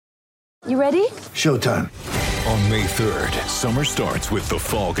You ready? Showtime. On May 3rd, summer starts with The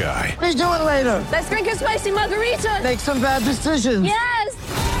Fall Guy. Let's do it later. Let's drink a spicy margarita. Make some bad decisions. Yes!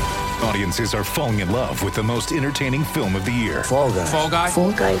 Audiences are falling in love with the most entertaining film of the year. Fall Guy. Fall Guy?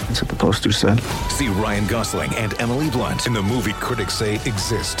 Fall guy. That's what the poster said. See Ryan Gosling and Emily Blunt in the movie critics say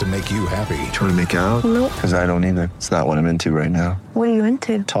exists to make you happy. Trying to make it out? Nope. Because I don't either. It's not what I'm into right now. What are you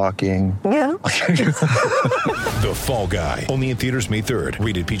into? Talking. Yeah. The Fall Guy. Only in theaters May 3rd.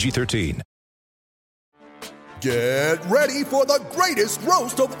 Rated PG-13. Get ready for the greatest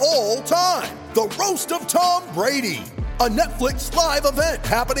roast of all time. The Roast of Tom Brady. A Netflix live event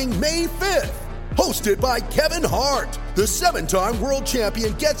happening May 5th. Hosted by Kevin Hart. The 7-time world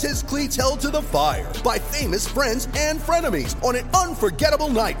champion gets his cleats held to the fire by famous friends and frenemies on an unforgettable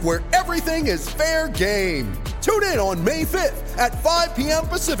night where everything is fair game. Tune in on May 5th at 5 p.m.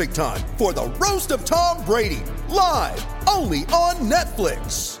 Pacific time for the Roast of Tom Brady. Live only on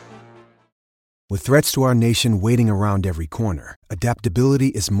Netflix. With threats to our nation waiting around every corner, adaptability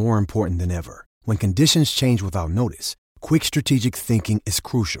is more important than ever. When conditions change without notice, quick strategic thinking is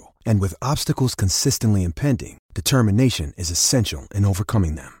crucial. And with obstacles consistently impending, determination is essential in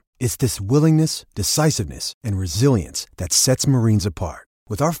overcoming them. It's this willingness, decisiveness, and resilience that sets Marines apart.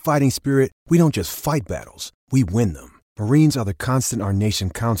 With our fighting spirit, we don't just fight battles, we win them. Marines are the constant our nation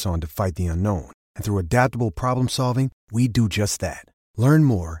counts on to fight the unknown. And through adaptable problem solving, we do just that. Learn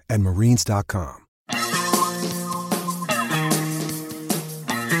more at marines.com.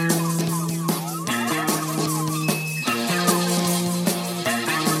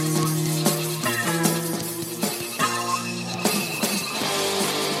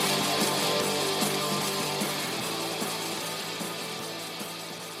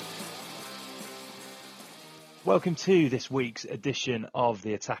 Welcome to this week's edition of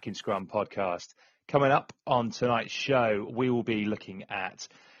the Attacking Scrum podcast. Coming up on tonight's show, we will be looking at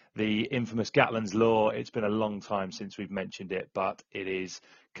the infamous Gatland's Law. It's been a long time since we've mentioned it, but it is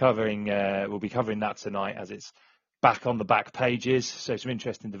covering. We'll be covering that tonight as it's back on the back pages. So some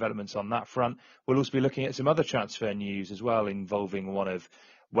interesting developments on that front. We'll also be looking at some other transfer news as well, involving one of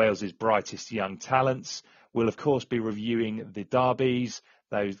Wales's brightest young talents. We'll of course be reviewing the derbies.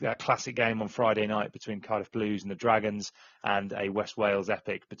 That classic game on Friday night between Cardiff Blues and the Dragons, and a West Wales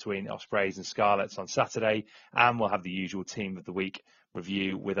epic between Ospreys and Scarlets on Saturday. And we'll have the usual Team of the Week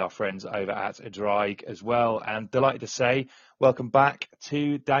review with our friends over at Adraig as well. And delighted to say, welcome back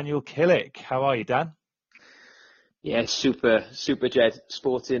to Daniel Killick. How are you, Dan? Yeah, super, Jed.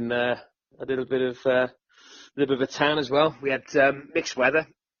 Sporting a little bit of a tan as well. We had mixed weather.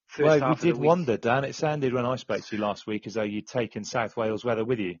 Well, we did wonder, Dan. It sounded when I spoke to you last week as though you'd taken South Wales weather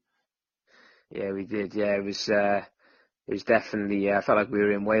with you. Yeah, we did. Yeah, it was definitely. I felt like we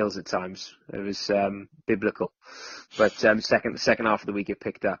were in Wales at times. It was biblical, but second half of the week it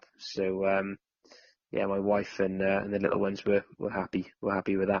picked up. So yeah, my wife and the little ones were happy. We're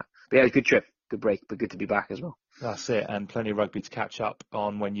happy with that. But yeah, it was a good trip, good break, but good to be back as well. That's it, and plenty of rugby to catch up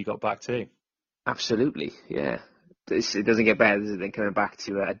on when you got back too. Absolutely, yeah. It doesn't get better than coming back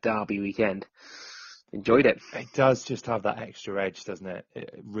to a derby weekend. Enjoyed it. It does just have that extra edge, doesn't it?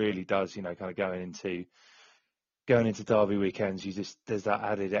 It really does. You know, kind of going into derby weekends, there's that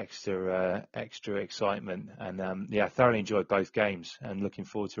added extra excitement. And yeah, I thoroughly enjoyed both games, and looking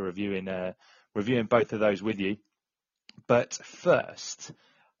forward to reviewing both of those with you. But first,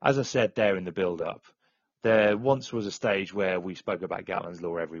 as I said there in the build-up, there once was a stage where we spoke about Gatland's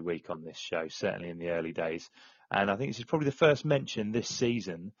Law every week on this show, certainly in the early days. And I think this is probably the first mention this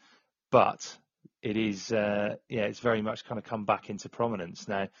season, but it is, it's very much kind of come back into prominence.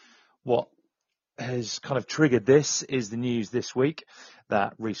 Now, what has kind of triggered this is the news this week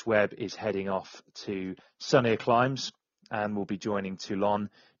that Rhys Webb is heading off to sunnier climes and will be joining Toulon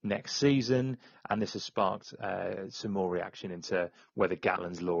next season. And this has sparked some more reaction into whether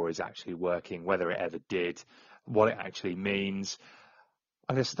Gatland's Law is actually working, whether it ever did, what it actually means.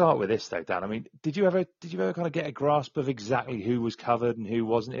 I'm going to start with this though, Dan. I mean, did you ever kind of get a grasp of exactly who was covered and who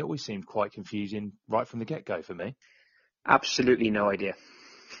wasn't? It always seemed quite confusing right from the get-go for me. Absolutely no idea.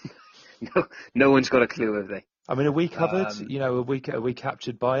 No one's got a clue, have they? I mean, are we covered? Are we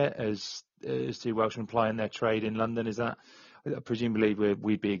captured by it as two Welshmen plying their trade in London? Is that presumably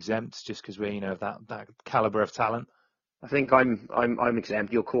we'd be exempt just because we're that calibre of talent? I think I'm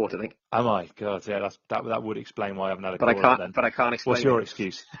exempt. You're caught, I think. Am I? God, yeah, that would explain why I haven't had a call. But I can't explain. What's your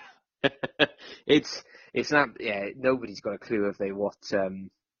excuse? It's not. Yeah, nobody's got a clue if they what.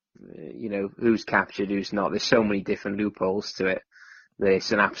 Who's captured, who's not. There's so many different loopholes to it.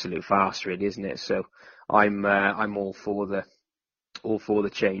 It's an absolute farce, really, isn't it? So I'm all for the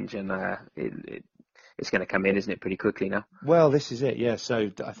change, and it it's going to come in, isn't it, pretty quickly now? Well, this is it, yeah. So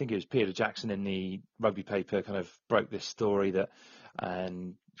I think it was Peter Jackson in the rugby paper kind of broke this story that,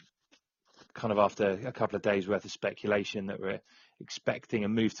 and kind of after a couple of days worth of speculation, that we're expecting a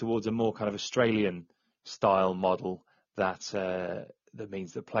move towards a more kind of Australian style model that that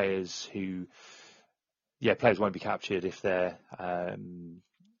means that players won't be captured if they've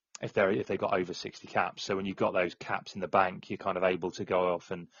got over 60 caps. So when you've got those caps in the bank, you're kind of able to go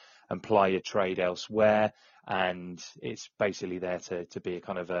off and ply your trade elsewhere, and it's basically there to be a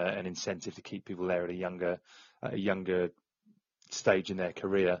kind of an incentive to keep people there at a younger stage in their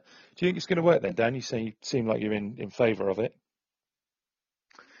career. Do you think it's going to work then, Dan? You seem like you're in favour of it.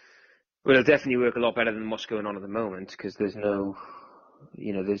 Well, it'll definitely work a lot better than what's going on at the moment, because there's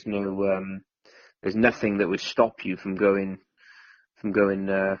nothing that would stop you from going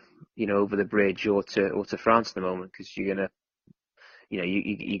over the bridge or to France at the moment, because you're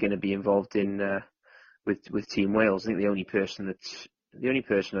gonna be involved in with Team Wales. I think the only person I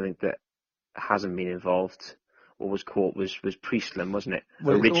think that hasn't been involved or was caught was Priestland, wasn't it?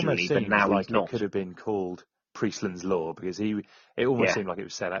 Well, originally, but now like he's not. It could have been called Priestland's Law, because it almost seemed like it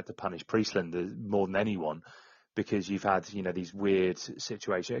was set out to punish Priestland more than anyone, because you've had these weird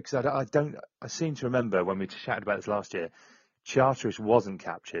situations. Because I seem to remember when we chatted about this last year, Charteris wasn't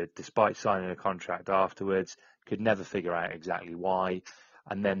captured despite signing a contract afterwards. Could never figure out exactly why.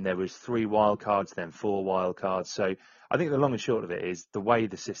 And then there was 3 wildcards, then 4 wildcards. So I think the long and short of it is the way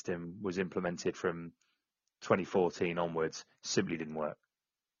the system was implemented from 2014 onwards simply didn't work.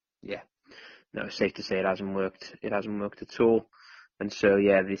 Yeah, no, it's safe to say it hasn't worked. It hasn't worked at all. And so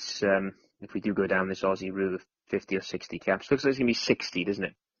this if we do go down this Aussie route of 50 or 60 caps, looks like it's going to be 60, doesn't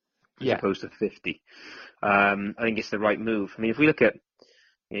it? As opposed to 50. I think it's the right move. I mean, if we look at,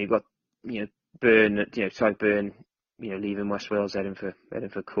 you've got Byrne, Tadhg Beirne, leaving West Wales, heading for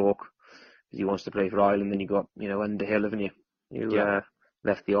Cork because he wants to play for Ireland. Then you got Underhill, haven't you?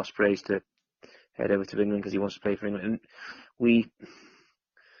 Left the Ospreys to head over to England because he wants to play for England. And we've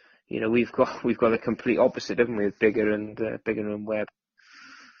got the complete opposite, haven't we? With Biggar and Webb,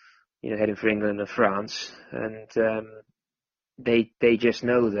 heading for England and France, and they just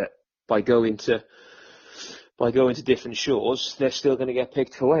know that by going to different shores, they're still going to get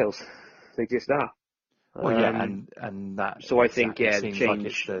picked for Wales. They just are. Well, and that. So I think seems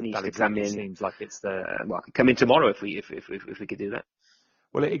change needs to come in. Seems like it's the come in tomorrow if we could do that.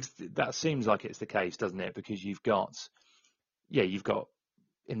 Well, that seems like it's the case, doesn't it? Because you've got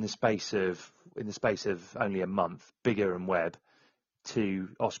in the space of only a month, Biggar and Webb,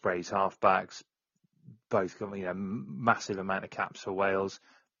 2 Ospreys halfbacks, both got massive amount of caps for Wales,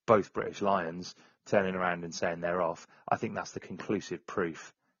 both British Lions, turning around and saying they're off. I think that's the conclusive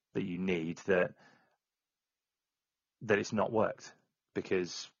proof that you need that it's not worked,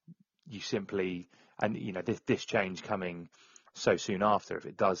 because you simply, and this change coming so soon after, if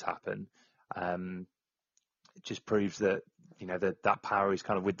it does happen, it just proves that that power is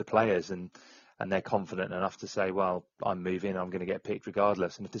kind of with the players, and they're confident enough to say, well, I'm moving, I'm going to get picked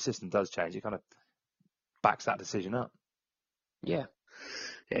regardless. And if the system does change, it kind of backs that decision up. Yeah,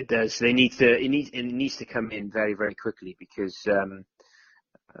 it does. It needs to come in very, very quickly, because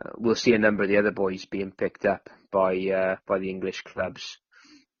we'll see a number of the other boys being picked up by the English clubs,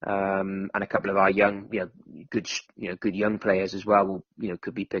 and a couple of our young, good young players as well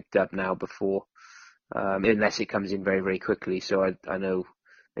could be picked up now before, unless it comes in very, very quickly. So I know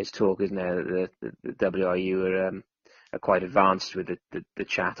there's talk, isn't there, that the WRU are quite advanced with the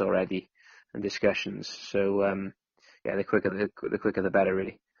chat already and discussions. So the quicker the better,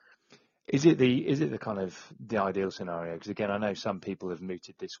 really. Is it the kind of the ideal scenario? Because again, I know some people have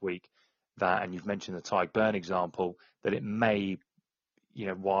mooted this week that, and you've mentioned the Tadhg Beirne example, that it may,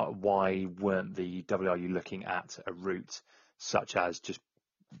 why weren't the WRU looking at a route such as just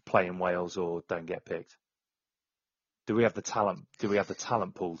play in Wales or don't get picked? Do we have the talent? Do we have the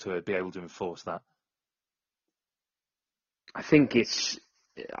talent pool to be able to enforce that? I think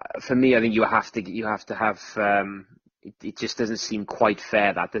for me. I think you have to have. It just doesn't seem quite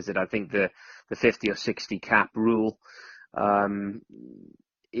fair, that, does it? I think the 50 or 60 cap rule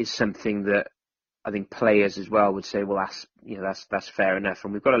is something that I think players as well would say, well, that's fair enough.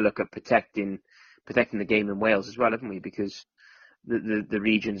 And we've got to look at protecting the game in Wales as well, haven't we? Because the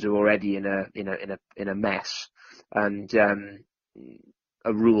regions are already in a mess, and a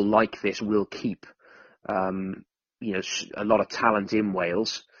rule like this will keep a lot of talent in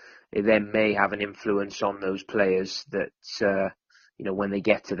Wales. It then may have an influence on those players that, when they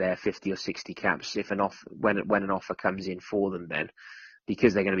get to their 50 or 60 caps, when an offer comes in for them, then,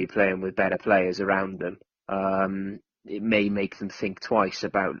 because they're going to be playing with better players around them, it may make them think twice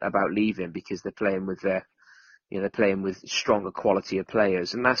about leaving, because they're playing with they're playing with stronger quality of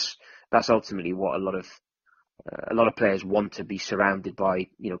players, and that's ultimately what a lot of players want, to be surrounded by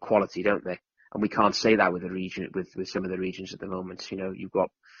quality, don't they? And we can't say that with the region, with some of the regions at the moment. You've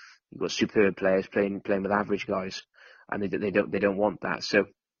got superb players playing with average guys, and they don't want that. So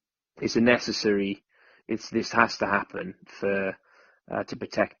it's a necessary. This has to happen for to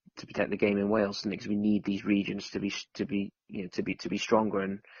protect the game in Wales, because we need these regions to be stronger,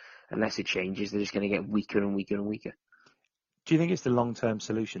 and unless it changes, they're just going to get weaker and weaker and weaker. Do you think it's the long-term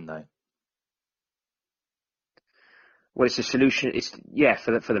solution, though? Well, it's a solution.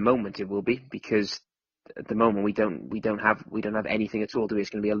 For the moment it will be, because at the moment we don't have anything at all, do we? It's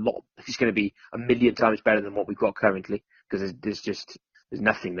going to be It's going to be a million times better than what we've got currently, because there's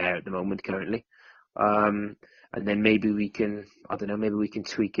nothing there at the moment currently. And then maybe we can, maybe we can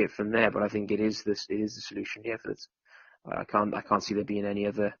tweak it from there. But I think it is the solution. Yeah, for this. I can't see there being any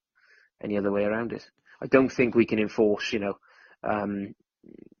other way around it. I don't think we can enforce,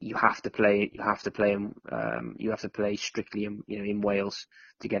 you have to play strictly in Wales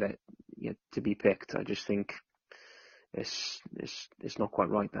to get to be picked. I just think it's not quite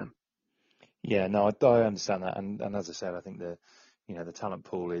right then. Yeah, no, I understand that, and as I said, I think the talent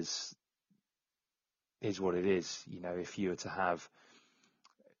pool is what it is. If you were to have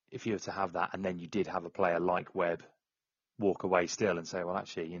that, and then you did have a player like Webb walk away still and say, well,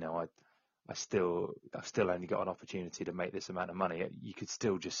 actually, I've still only got an opportunity to make this amount of money, you could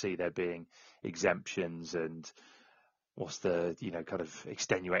still just see there being exemptions and what's the kind of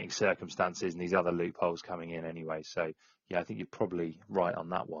extenuating circumstances and these other loopholes coming in anyway. So yeah, I think you're probably right on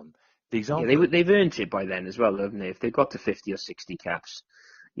that one. The example, they've earned it by then as well, haven't they? If they've got to 50 or 60 caps,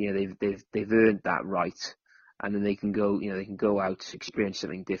 they've earned that right, and then they can go out, experience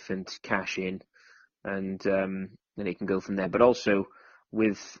something different, cash in, and then they can go from there. But also,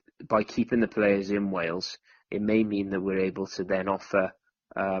 by keeping the players in Wales, it may mean that we're able to then offer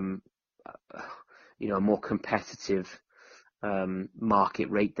a more competitive market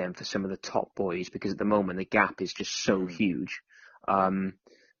rate then for some of the top boys, because at the moment the gap is just so huge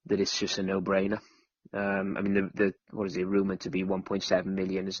that it's just a no-brainer. I mean, what is it, rumoured to be 1.7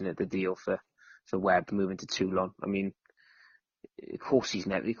 million, isn't it, the deal for Webb moving to Toulon? I mean, of course he's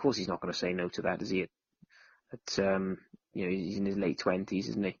not going to say no to that, is he? He's in his late 20s,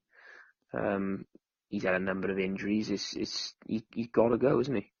 isn't he? He's had a number of injuries. He's got to go,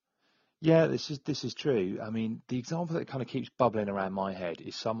 isn't he? Yeah, this is true. I mean, the example that kind of keeps bubbling around my head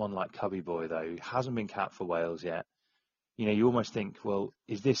is someone like Cubby Boy, though, who hasn't been capped for Wales yet. You almost think, well,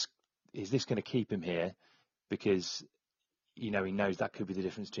 is this going to keep him here? Because, he knows that could be the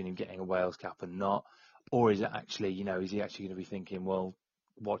difference between him getting a Wales cap and not. Or is it actually, is he actually going to be thinking, well,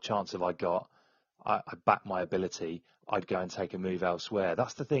 what chance have I got? I back my ability. I'd go and take a move elsewhere.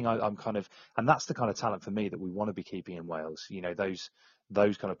 That's the thing I'm kind of, and that's the kind of talent for me that we want to be keeping in Wales.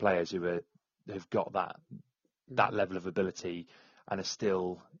 Those kind of players who have got that level of ability and are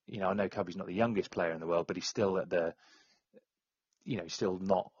still, I know Cubby's not the youngest player in the world, but he's still at the,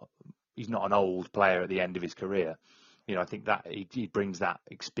 he's not an old player at the end of his career. I think that he brings that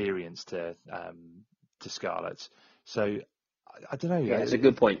experience to Scarlets. So I don't know. Yeah, that's a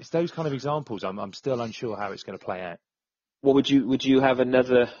good point. It's those kind of examples. I'm still unsure how it's going to play out. What would you have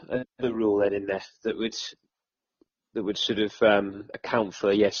another rule then in there that would sort of account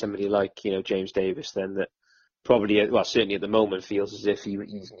for somebody like James Davis then, that probably certainly at the moment feels as if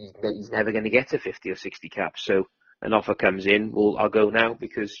he's never going to get to 50 or 60 caps. So an offer comes in, well, I'll go now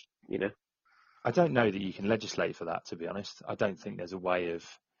because I don't know that you can legislate for that, to be honest. I don't think there's a way of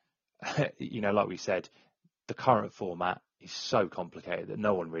like we said, the current format is so complicated that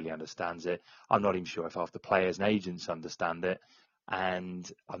no one really understands it. I'm not even sure if half the players and agents understand it, and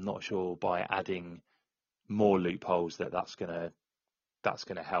I'm not sure by adding more loopholes that's going to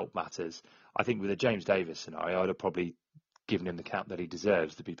help matters. I think with the James Davis scenario, I'd have probably given him the cap that he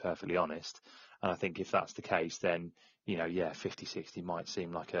deserves, to be perfectly honest. And I think if that's the case, then 50-60 might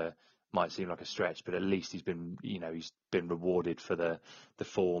seem like a stretch, but at least he's been rewarded for the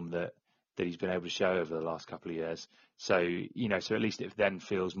form that he's been able to show over the last couple of years. So at least it then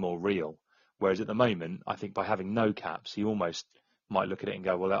feels more real. Whereas at the moment, I think by having no caps, he almost might look at it and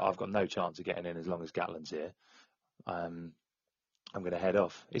go, well, I've got no chance of getting in as long as Gatland's here. I'm going to head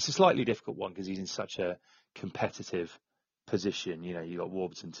off. It's a slightly difficult one because he's in such a competitive position. You've got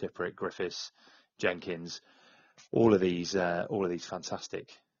Warburton, Tipperick, Griffiths, Jenkins, all of these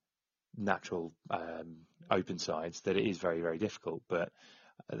fantastic natural open sides, that it is very, very difficult. But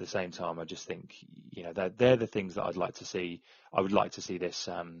at the same time, I just think they're the things that I'd like to see. I would like to see this.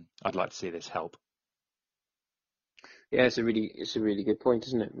 I'd like to see this help. Yeah, it's a really good point,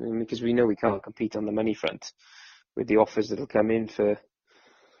 isn't it? I mean, because we know we can't compete on the money front with the offers that'll come in for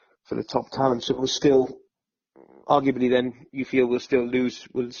the top talent. So we'll still, arguably, then you feel we'll still lose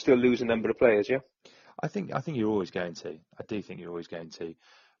a number of players. Yeah. I think you're always going to. I do think you're always going to.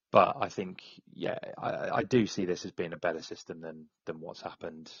 But I think, I do see this as being a better system than what's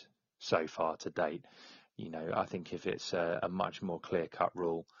happened so far to date. I think if it's a much more clear-cut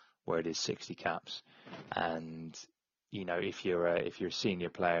rule where it is 60 caps, and if you're a senior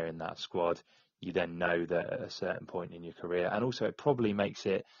player in that squad, you then know that at a certain point in your career, and also it probably makes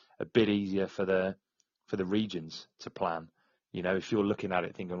it a bit easier for the regions to plan. If you're looking at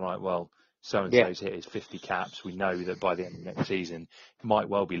it thinking, right, well, so-and-so's hit his 50 caps. We know that by the end of next season, he might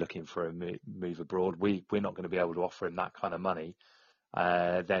well be looking for a move abroad. We're not going to be able to offer him that kind of money.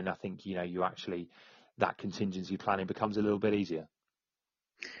 Then I think, you actually, that contingency planning becomes a little bit easier.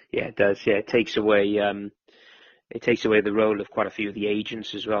 Yeah, it does. Yeah, it takes away the role of quite a few of the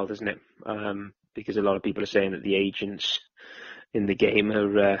agents as well, doesn't it? Because a lot of people are saying that the agents in the game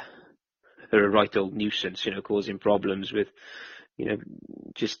are a right old nuisance, causing problems with,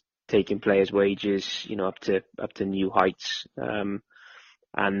 just taking players' wages, up to new heights, that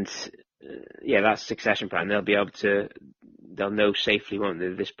succession plan. They'll know safely, won't they?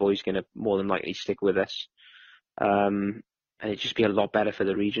 This boy's going to more than likely stick with us, and it'd just be a lot better for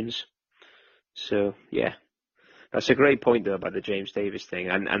the regions. So yeah, that's a great point though about the James Davis thing,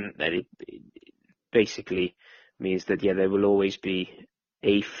 and it basically means that there will always be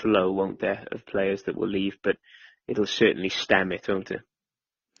a flow, won't there, of players that will leave, but it'll certainly stem it, won't it?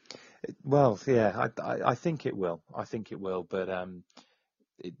 Well, yeah, I think it will. But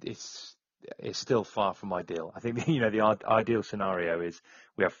it's still far from ideal. I think the ideal scenario is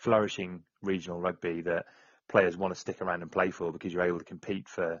we have flourishing regional rugby that players want to stick around and play for because you're able to compete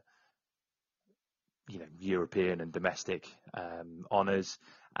for European and domestic honours,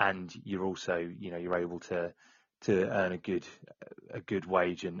 and you're also you're able to earn a good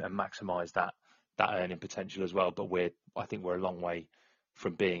wage and maximise that earning potential as well. But I think we're a long way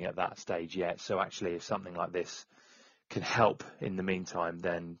from being at that stage yet. So actually, if something like this can help in the meantime,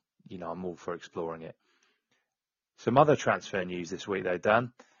 then I'm all for exploring it. Some other transfer news this week though,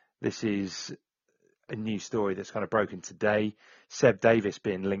 Dan. This is a news story that's kind of broken today. Seb Davis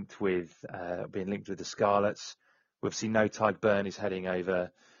being linked with the Scarlets. We've seen no Tyke Byrne is heading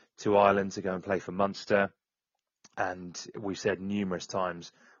over to Ireland to go and play for Munster, and we've said numerous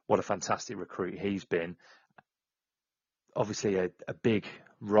times what a fantastic recruit he's been. Obviously a big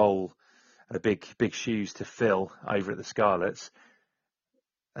role and a big shoes to fill over at the Scarlets,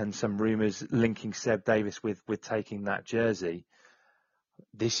 and some rumours linking Seb Davis with taking that jersey.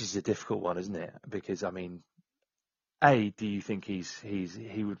 This is a difficult one, isn't it? Because I mean, do you think he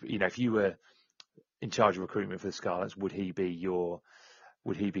would, if you were in charge of recruitment for the Scarlets, would he be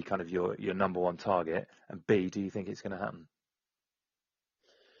kind of your number one target? And B, do you think it's going to happen?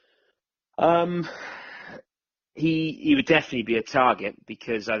 He would definitely be a target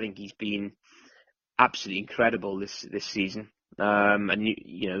because I think he's been absolutely incredible this season. And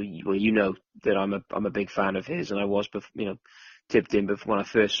you know that I'm a big fan of his, and I was tipped in before when I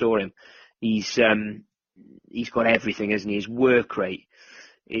first saw him. He's got everything, isn't he? His work rate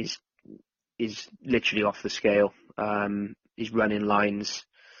is literally off the scale. He's running lines.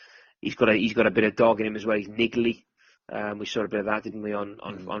 He's got a bit of dog in him as well. He's niggly. We saw a bit of that, didn't we,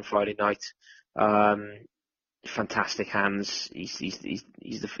 on Friday night? Fantastic hands. He's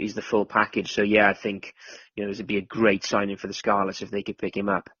the full package. So yeah, I think this would be a great signing for the Scarlets if they could pick him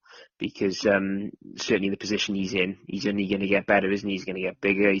up, because certainly the position he's in, he's only going to get better, isn't he? He's going to get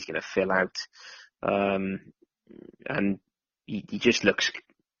bigger. He's going to fill out, and he just looks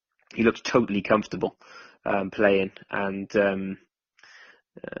totally comfortable playing. And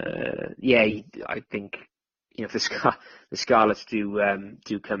I think if the Scarlets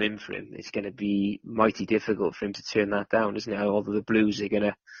do come in for him, it's going to be mighty difficult for him to turn that down, isn't it? Although the Blues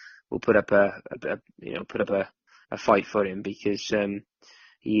will put up a fight for him, because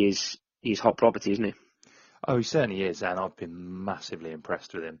he's hot property, isn't he? Oh, he certainly is, and I've been massively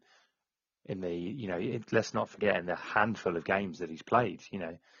impressed with him in let's not forget, in the handful of games that he's played. He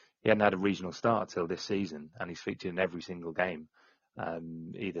hadn't had a regional start till this season, and he's featured in every single game.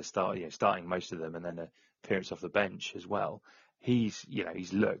 Either starting most of them, and then an appearance off the bench as well. He's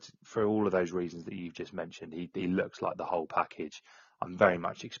looked, for all of those reasons that you've just mentioned, he looks like the whole package. I'm very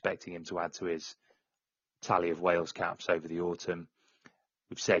much expecting him to add to his tally of Wales caps over the autumn.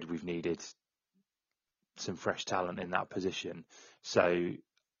 We've said we've needed some fresh talent in that position, so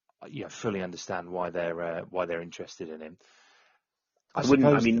fully understand why they're interested in him. A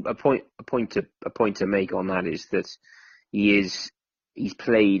point to make on that is that he's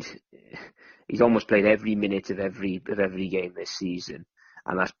almost played every minute of every game this season,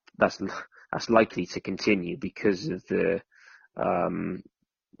 and that's likely to continue because of the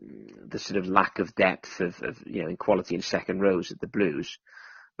sort of lack of depth of in quality in second rows at the Blues.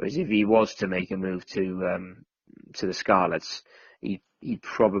 Whereas if he was to make a move to the Scarlets, he'd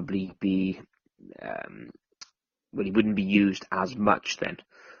probably be he wouldn't be used as much then,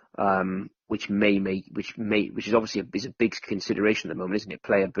 which is obviously is a big consideration at the moment, isn't it?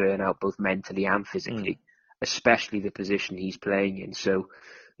 Player burnout, both mentally and physically, especially the position he's playing in. So,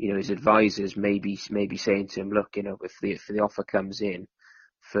 his advisors may be saying to him, look, if the offer comes in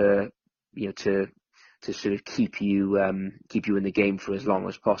for to sort of keep you in the game for as long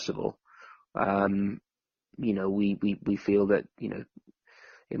as possible, we feel that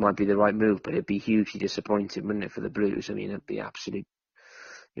it might be the right move, but it'd be hugely disappointing, wouldn't it, for the Blues? I mean, it'd be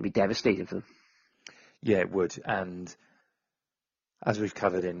devastating for them. Yeah, it would. And as we've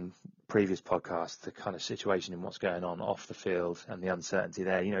covered in previous podcasts, the kind of situation in what's going on off the field and the uncertainty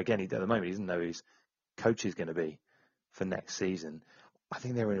there, again, at the moment, he doesn't know who his coach is going to be for next season. I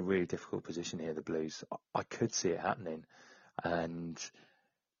think they're in a really difficult position here, the Blues. I could see it happening. And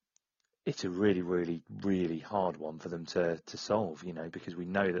it's a really, really, really hard one for them to solve, because we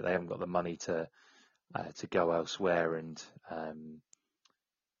know that they haven't got the money to go elsewhere, and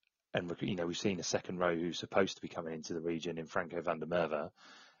we've seen a second row who's supposed to be coming into the region in Franco van der Merwe,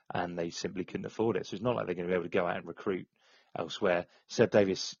 and they simply couldn't afford it. So it's not like they're going to be able to go out and recruit elsewhere. Seb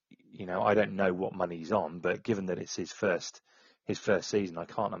Davies, I don't know what money he's on, but given that it's his first season, I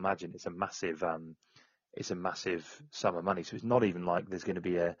can't imagine it's a massive sum of money. So it's not even like there's going to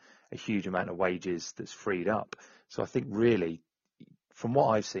be a huge amount of wages that's freed up. So I think really, from what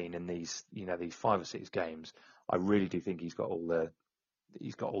I've seen in these 5 or 6 games, I really do think he's got all the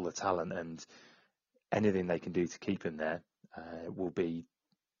talent, and anything they can do to keep him there will be,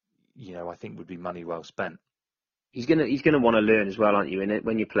 I think would be money well spent. He's gonna want to learn as well, aren't you? And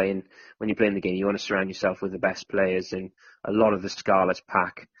when you're playing the game, you want to surround yourself with the best players, and a lot of the Scarlets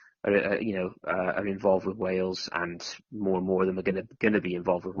pack are involved with Wales, and more of them are going to be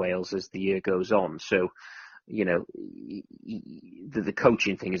involved with Wales as the year goes on. So, the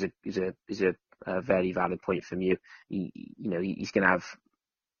coaching thing is a very valid point from you. He's going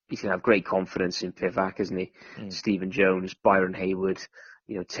to have great confidence in Pivac, isn't he? Stephen Jones, Byron Hayward,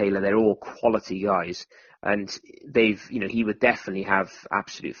 Taylor, they're all quality guys, and he would definitely have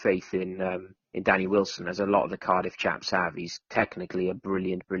absolute faith in Danny Wilson, as a lot of the Cardiff chaps have. He's technically a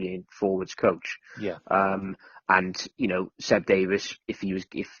brilliant forwards coach. Yeah. And Seb Davies,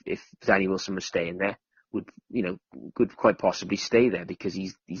 if Danny Wilson was staying there, could quite possibly stay there, because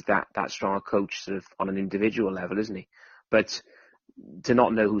he's that strong a coach sort of on an individual level, isn't he? But to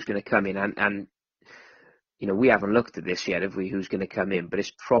not know who's going to come in, and we haven't looked at this yet, have we? Who's going to come in? But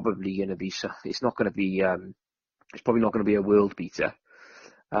it's probably going to be it's not going to be it's probably not going to be a world beater.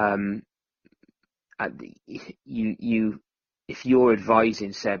 If you're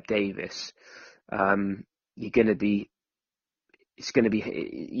advising Seb Davies, you're going to be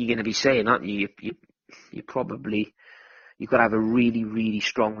saying, aren't you? You've got to have a really, really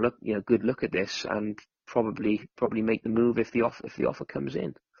strong look, good look at this, and probably make the move if the offer comes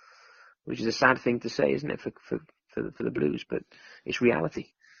in, which is a sad thing to say, isn't it, for the Blues? But it's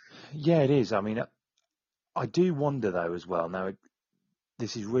reality. Yeah, it is. I mean, I do wonder though as well. Now,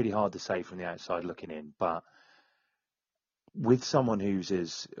 this is really hard to say from the outside looking in, but with someone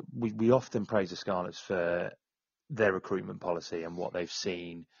we often praise the Scarlets for their recruitment policy and what they've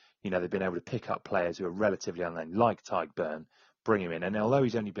seen. They've been able to pick up players who are relatively unknown, like Tadhg Beirne, bring him in. And although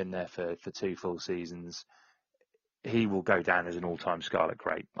he's only been there for 2 full seasons, he will go down as an all-time Scarlet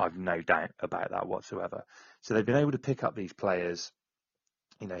great. I've no doubt about that whatsoever. So they've been able to pick up these players,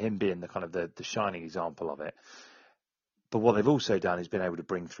 him being the kind of the shining example of it. But what they've also done is been able to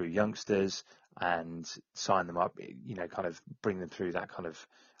bring through youngsters and sign them up, kind of bring them through that kind of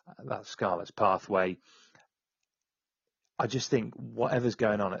that Scarlet's pathway. I just think whatever's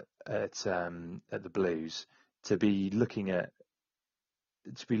going on at the Blues, to be looking at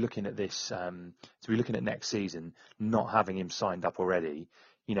this, to be looking at next season, not having him signed up already,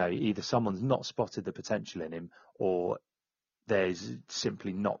 either someone's not spotted the potential in him, or there's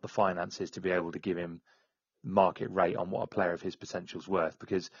simply not the finances to be able to give him market rate on what a player of his potential is worth.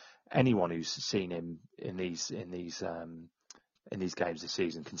 Because anyone who's seen him in these games this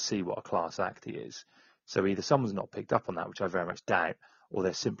season can see what a class act he is. So either someone's not picked up on that, which I very much doubt, or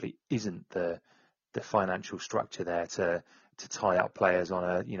there simply isn't the financial structure there to tie up players on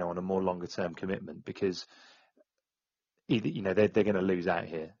a more longer term commitment. Because either, they're going to lose out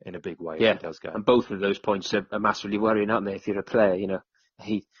here in a big way if Yeah, he does go. and both of those points are massively worrying, aren't they? If you're a player,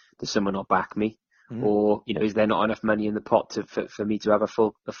 does someone not back me, or is there not enough money in the pot for me to have a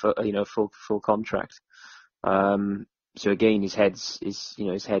full contract? So again, his head's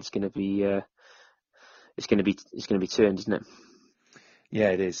going to be it's going to be turned, isn't it? Yeah,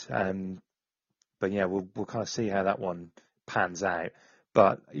 it is. But yeah, we'll kind of see how that one pans out.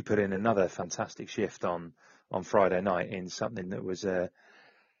 But he put in another fantastic shift on Friday night in something that was a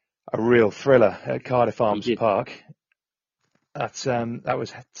real thriller at Cardiff Arms Park. That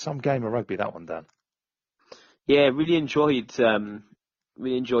was some game of rugby, that one, Dan. Yeah, really enjoyed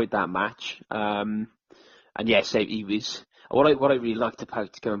that match. And yes, he was. What I really liked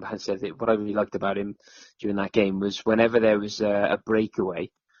about, going back and said it, what I really liked about him during that game was whenever there was a breakaway,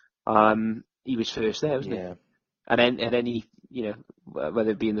 he was first there, wasn't he? And then at any,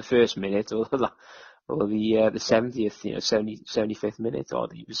 whether it be in the first minute or the 70th, 75th minute, or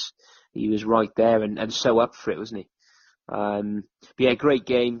he was right there and so up for it, wasn't he? But yeah, great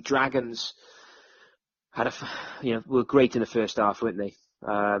game. Dragons were great in the first half, weren't they?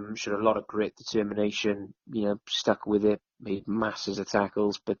 Showed a lot of grit, determination, stuck with it, made masses of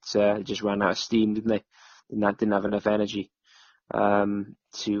tackles, but just ran out of steam, didn't they? Didn't have enough energy to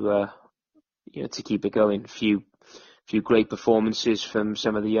keep it going. Few great performances from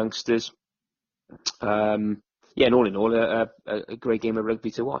some of the youngsters. And all in all, a great game of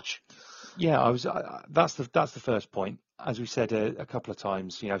rugby to watch. Yeah, that's the first point. As we said a couple of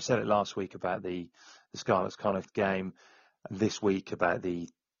times, I've said it last week about the Scarlets Connacht game, and this week about the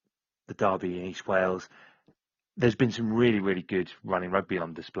derby in East Wales. There's been some really, really good running rugby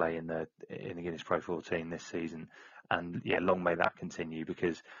on display in the Guinness Pro 14 this season, and yeah, long may that continue,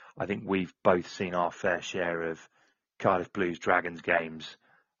 because I think we've both seen our fair share of Cardiff Blues Dragons games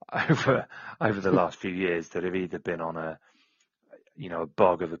over the last few years that have either been on a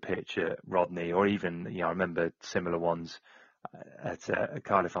bog of a pitch at Rodney, or even I remember similar ones at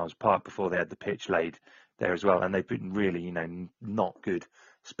Cardiff Arms Park before they had the pitch laid there as well, and they've been really not good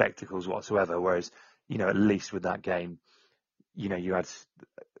spectacles whatsoever. Whereas at least with that game, you had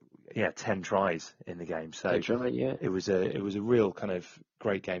 10 tries in the game, so right, yeah. it was a real kind of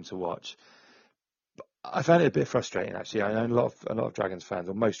great game to watch. But I found it a bit frustrating, actually. I know a lot of Dragons fans,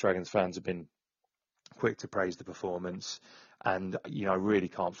 or most Dragons fans, have been quick to praise the performance, and I really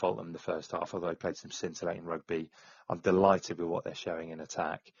can't fault them in the first half, although they played some scintillating rugby. I'm delighted with what they're showing in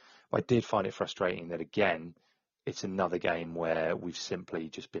attack. But I did find it frustrating that, again, it's another game where we've simply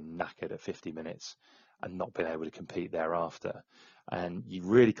just been knackered at 50 minutes and not been able to compete thereafter. And you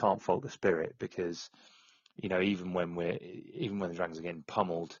really can't fault the spirit, because even when the Dragons are getting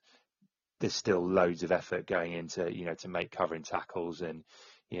pummeled, there's still loads of effort going into to make covering tackles, and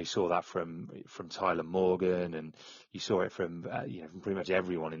you saw that from Tyler Morgan, and you saw it from from pretty much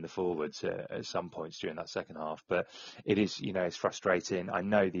everyone in the forwards at some points during that second half. But it is it's frustrating. I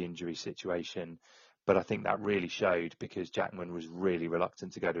know the injury situation, but I think that really showed, because Jackman was really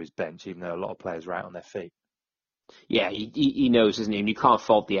reluctant to go to his bench, even though a lot of players were out on their feet. Yeah, he knows, doesn't he? And you can't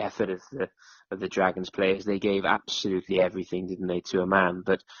fault the effort of the Dragons players. They gave absolutely everything, didn't they, to a man?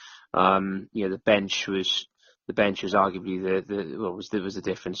 But the bench was arguably was the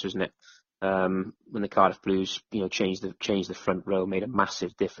difference, wasn't it? When the Cardiff Blues changed the front row, made a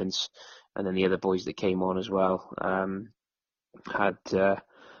massive difference, and then the other boys that came on as well had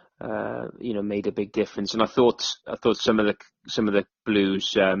made a big difference. And I thought some of the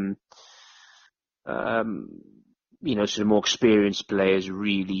Blues sort of more experienced players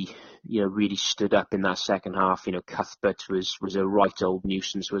really stood up in that second half. Cuthbert was a right old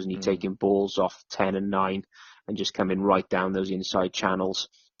nuisance, wasn't he? Taking balls off 10 and 9 and just coming right down those inside channels,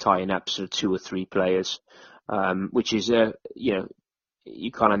 tying up sort of 2 or 3 players, which is you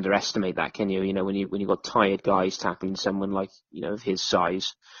can't underestimate that, can you? When you've got tired guys tackling someone like of his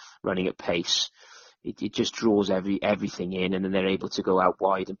size, running at pace, it just draws everything in, and then they're able to go out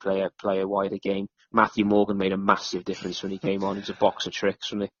wide and play a wider game. Matthew Morgan made a massive difference when he came on. He was a box of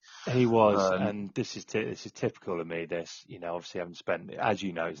tricks, wasn't he? He was, and this is typical of me. Obviously, I haven't spent, as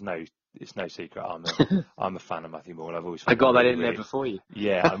you know, it's no secret. I'm a fan of Matthew Morgan. I've always. I got that in there before you.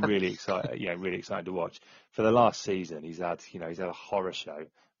 Yeah, I'm really excited. Really excited to watch. For the last season, he's had a horror show.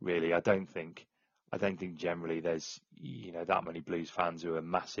 Really, I don't think generally there's that many Blues fans who are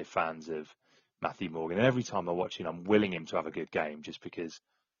massive fans of Matthew Morgan. And every time I watch him, I'm willing him to have a good game, just because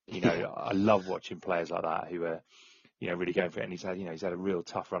I love watching players like that who are really going for it. And he's had a real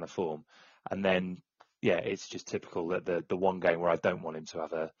tough run of form. And then it's just typical that the one game where I don't want him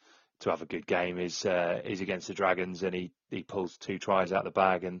to have a good game is against the Dragons, and he pulls 2 tries out of the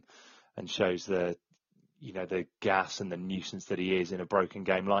bag and shows the the gas and the nuisance that he is in a broken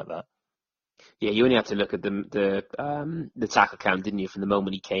game like that. Yeah, you only had to look at the tackle count, didn't you? From the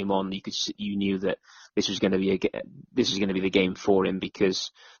moment he came on, you knew that this was going to be the game for him,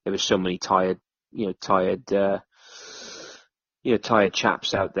 because there were so many tired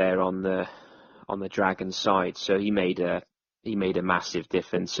chaps out there on the Dragons side. So he made a massive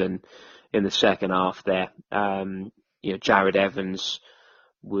difference. And in the second half there, Jared Evans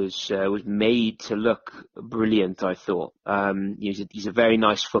was made to look brilliant, I thought. He's a very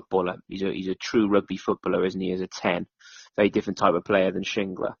nice footballer. He's a true rugby footballer, isn't he? As a 10, very different type of player than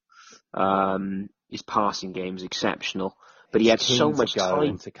Shingler. His passing game is exceptional, but he had so much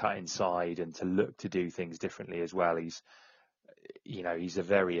time to cut inside and to look to do things differently as well. He's a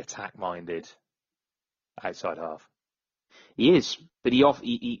very attack-minded outside half. He is, but he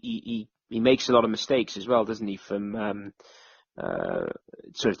makes a lot of mistakes as well, doesn't he? From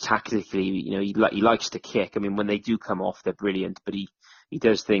sort of tactically, he likes to kick. I mean, when they do come off, they're brilliant, but he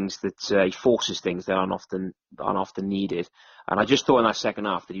does things that he forces things that aren't often needed. And I just thought in that second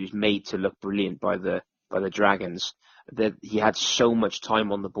half that he was made to look brilliant by the Dragons. That he had so much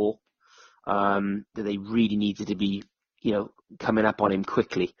time on the ball that they really needed to be coming up on him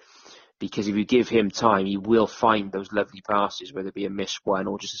quickly, because if you give him time, he will find those lovely passes, whether it be a missed one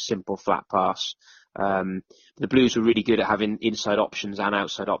or just a simple flat pass. The Blues were really good at having inside options and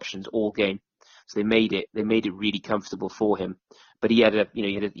outside options all game, so they made it really comfortable for him. But he had a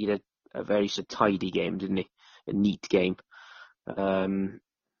very tidy game, didn't he? A neat game. And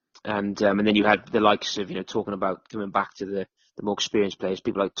then you had the likes of talking about coming back to the more experienced players,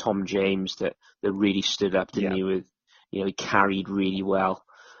 people like Tom James that really stood up, didn't he? With he carried really well.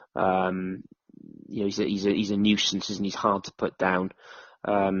 He's a nuisance, isn't he? He's hard to put down.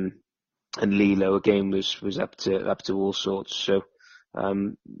 And Lilo again was up to all sorts. So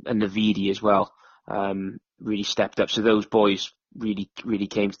and Navidi as well really stepped up. So those boys really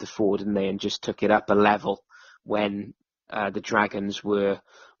came to the fore, didn't they? And just took it up a level when the Dragons were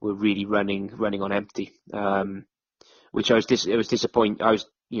really running on empty. Which I was disappointed. I was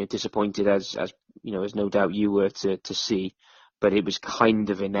disappointed as no doubt you were to see, but it was kind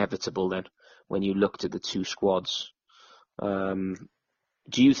of inevitable then when you looked at the two squads.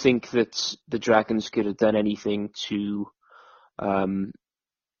 Do you think that the Dragons could have done anything to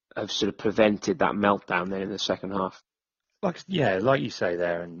have sort of prevented that meltdown then in the second half? Like you say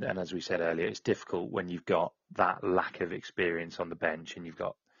there, and as we said earlier, it's difficult when you've got that lack of experience on the bench and you've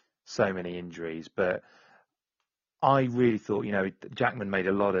got so many injuries. But I really thought, Jackman made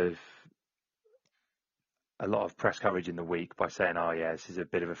a lot of press coverage in the week by saying, "Oh yeah, this is a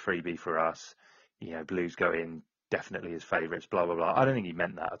bit of a freebie for us. Blues go in definitely as favourites." Blah blah blah. I don't think he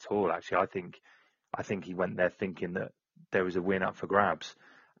meant that at all. Actually, I think he went there thinking that there was a win up for grabs,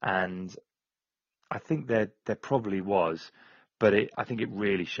 and I think there probably was, but I think it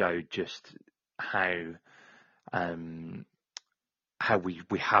really showed just how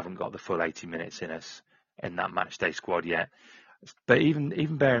we haven't got the full 80 minutes in us in that match day squad yet. But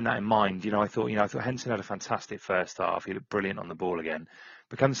even bearing that in mind, I thought Henson had a fantastic first half. He looked brilliant on the ball again.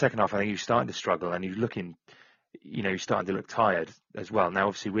 But come the second half, I think he was starting to struggle, and he was looking, he's starting to look tired as well. Now,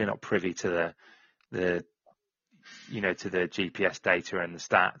 obviously, we're not privy to the GPS data and the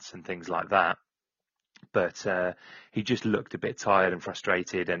stats and things like that. But he just looked a bit tired and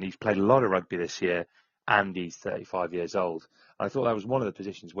frustrated, and he's played a lot of rugby this year, and he's 35 years old. And I thought that was one of the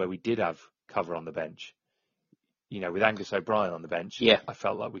positions where we did have cover on the bench. With Angus O'Brien on the bench, I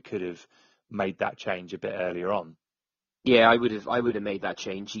felt like we could have made that change a bit earlier on. Yeah, I would have made that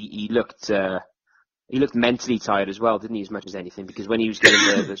change. He looked mentally tired as well, didn't he? As much as anything, because when he was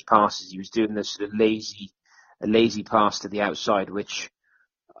getting those passes, he was doing this sort of lazy pass to the outside, which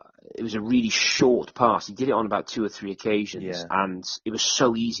it was a really short pass. He did it on about 2 or 3 occasions, and it was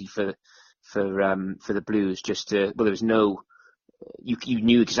so easy for the Blues just to. Well, there was no. You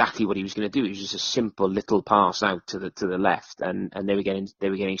knew exactly what he was going to do. It was just a simple little pass out to the left, and they were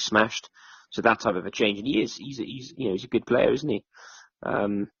getting smashed. So that type of a change, and he's a good player, isn't he?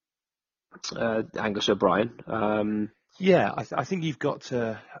 Angus O'Brien. I think you've got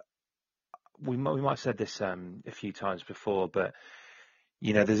to. We might have said this a few times before, but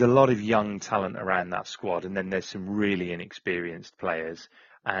there's a lot of young talent around that squad, and then there's some really inexperienced players.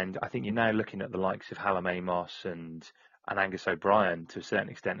 And I think you're now looking at the likes of Hallam Amos and Angus O'Brien to a certain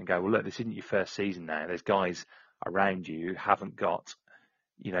extent and go, well, look, this isn't your first season now. There's guys around you who haven't got,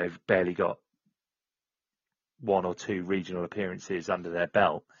 barely got 1 or 2 regional appearances under their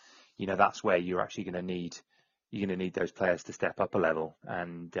belt. That's where you're actually going to need those players to step up a level.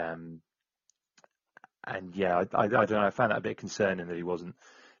 And I don't know, I found that a bit concerning that he wasn't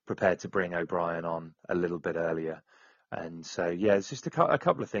prepared to bring O'Brien on a little bit earlier. And so, yeah, it's just a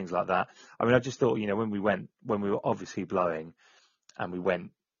couple of things like that. I mean, I just thought, when we were obviously blowing and we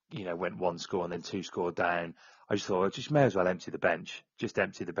went one score and then two score down, I just thought, I just may as well empty the bench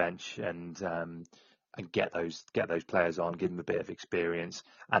and get those players on, give them a bit of experience,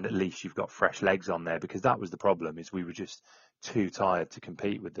 and at least you've got fresh legs on there, because that was the problem, is we were just too tired to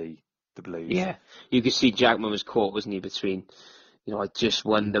compete with the Blues. Yeah, you could see Jackman was caught, wasn't he, between, I just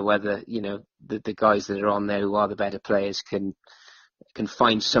wonder whether, the guys that are on there who are the better players can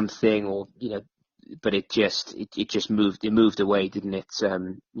find something, or, but it just moved away, didn't it?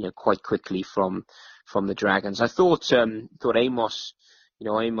 Quite quickly from the Dragons. I thought Amos,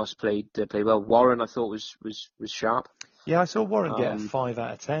 Amos played well. Warren, I thought was sharp. Yeah, I saw Warren get a 5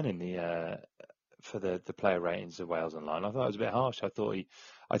 out of 10 in the for the player ratings of Wales Online. I thought it was a bit harsh. I thought he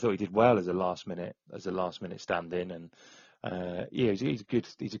did well as a last minute stand-in, and he's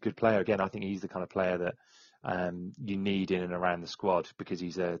a good player. Again, I think he's the kind of player that you need in and around the squad, because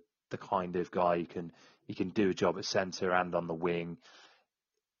he's the kind of guy he can do a job at centre and on the wing.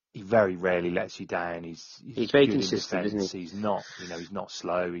 He very rarely lets you down. He's very consistent, isn't he? He's not, he's not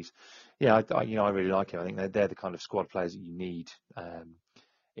slow. I really like him. I think they're the kind of squad players that you need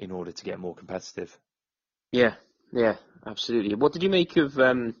in order to get more competitive. Yeah, absolutely. What did you make of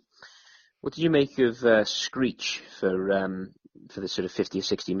Screech for the sort of 50 or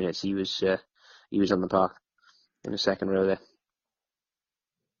 60 minutes he was on the park in the second row there?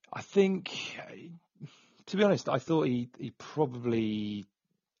 I think, to be honest, I thought he probably.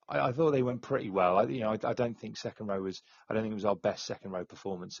 I thought they went pretty well. I don't think second row was. I don't think it was our best second row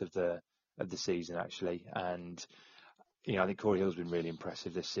performance of the season, actually. And I think Corey Hill's been really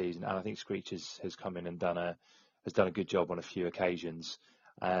impressive this season, and I think Screech has come in and done a good job on a few occasions.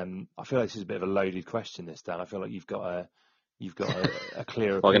 I feel like this is a bit of a loaded question, this, Dan. I feel like you've got a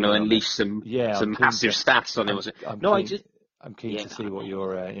clear. I'm going to unleash some massive stats on it. I'm keen to see what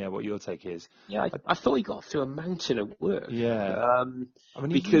your take is. Yeah, I thought he got through a mountain of work. Yeah,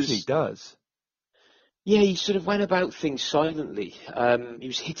 he usually does. Yeah, he sort of went about things silently. He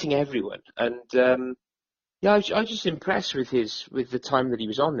was hitting everyone, and I was just impressed with the time that he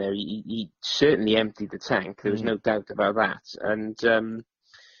was on there. He certainly emptied the tank. There was no doubt about that. And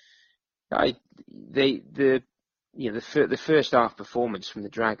the first half performance from the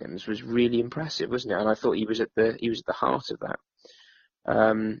Dragons was really impressive, wasn't it? And I thought he was at the heart of that.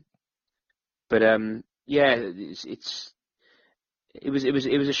 It was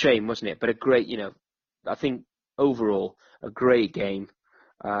a shame, wasn't it? But a great, I think overall a great game.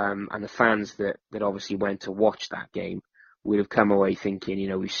 And the fans that obviously went to watch that game would have come away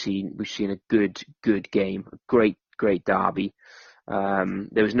thinking, we've seen a good game, a great derby.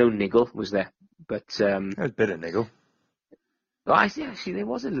 There was no niggle, was there? But there was a bit of niggle. Well, actually, there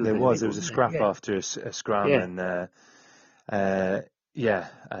was a little. There bit was. There was a scrap after a scrum, yeah. And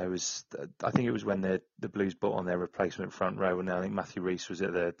it was. I think it was when the Blues brought on their replacement front row, and I think Matthew Rees was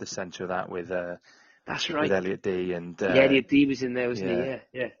at the centre of that with. That's right. With Elliot Dee and Elliot Dee was in there, wasn't he?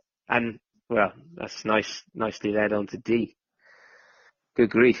 Yeah. And well, that's nicely led on to Dee. Good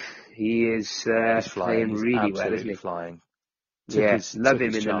grief, he is playing really well, isn't he? Flying. Love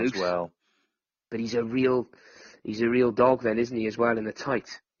him in the loose. Well. But he's a real dog then, isn't he? As well in the tight.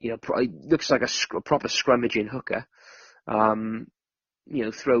 He looks like a proper scrummaging hooker.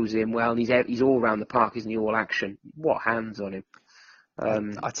 Throws in well, and he's all around the park, isn't he? All action. What hands on him.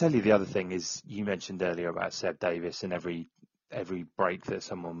 I tell you, the other thing is, you mentioned earlier about Seb Davis, and every break that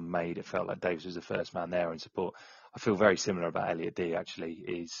someone made, it felt like Davis was the first man there in support. I feel very similar about Elliot Dee, actually,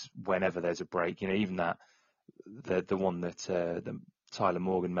 is whenever there's a break, even that the one that Tyler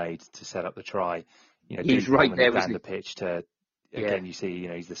Morgan made to set up the try, he's right there down the pitch to, again, you see,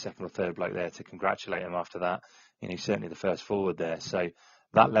 he's the second or third bloke there to congratulate him after that. He's certainly the first forward there. So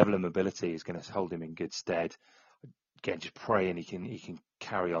that level of mobility is going to hold him in good stead. Again, just praying he can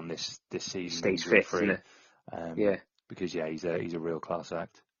carry on this season. Stays fit, free. Because he's a real class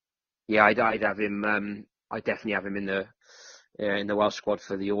act. Yeah, I'd have him. I definitely have him in the Welsh squad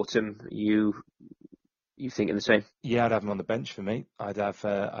for the autumn. You thinking the same? Yeah, I'd have him on the bench for me. I'd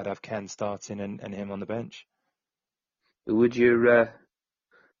have Ken starting and him on the bench. Who would your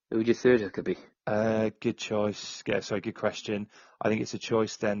third hooker be? Good choice. Good question. I think it's a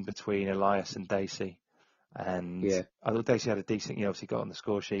choice then between Elias and Dacey. And I thought Dacey had a decent, obviously got on the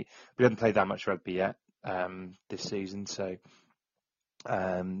score sheet, but he hasn't played that much rugby yet this season. So,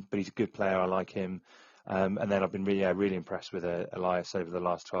 but he's a good player. I like him. And then I've been really impressed with Elias over the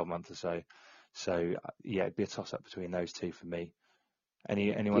last 12 months or so. So it'd be a toss up between those two for me.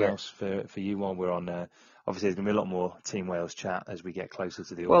 Anyone else for you while we're on obviously there's going to be a lot more Team Wales chat as we get closer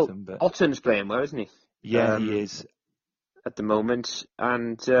to the Well, autumn. But Otton's playing well, isn't he? yeah, he is at the moment,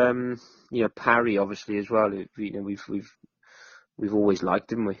 and Parry obviously as well. We've always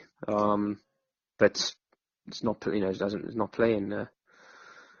liked him, but it's not it's not playing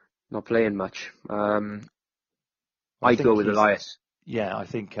much. I'd go with Elias. Yeah, I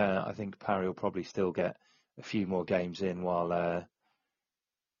think Parry will probably still get a few more games in while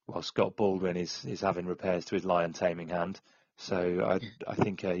Scott Baldwin is having repairs to his lion taming hand. So I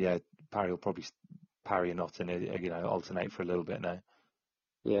think Parry will probably Parry and Otten alternate for a little bit now.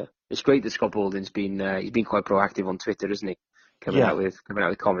 Yeah, it's great that Scott Baldwin's been he's been quite proactive on Twitter, isn't he? Coming out with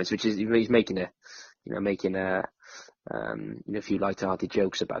comments, which is he's making a few light-hearted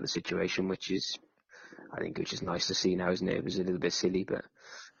jokes about the situation, which is nice to see now, isn't it? It was a little bit silly, but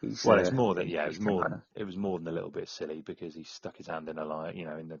it's more than it was more than a little bit silly because he stuck his hand in a lion,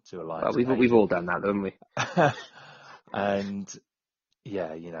 into a lion. Well, we've all done that, haven't we? And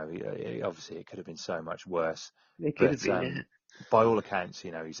obviously it could have been so much worse. It could have been. By all accounts,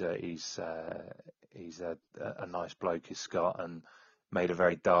 he's a nice bloke, is Scott, and made a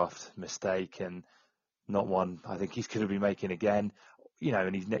very daft mistake, and not one I think he's going to be making again.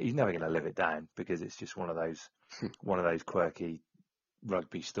 And he's never going to live it down because it's just one of those quirky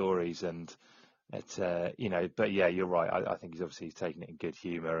rugby stories, and it's But yeah, you're right. I think he's taking it in good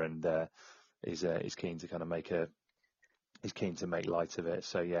humour and is keen to kind of make light of it.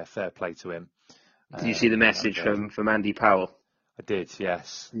 So yeah, fair play to him. Did you see the message from Andy Powell? I did,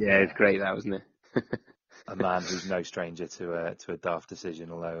 yes. Yeah, it's great, that, wasn't it? A man who's no stranger to a daft decision,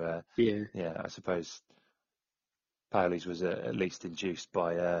 although I suppose Powley's was at least induced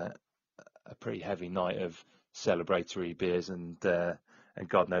by a pretty heavy night of celebratory beers and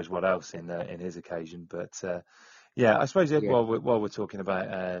God knows what else in his occasion. But I suppose while we're talking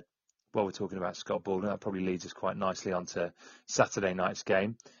about Scott Baldwin, that probably leads us quite nicely onto Saturday night's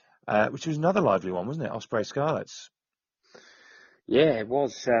game, which was another lively one, wasn't it? Osprey Scarlets. Yeah, it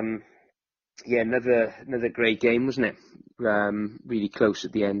was. Another great game, wasn't it? Really close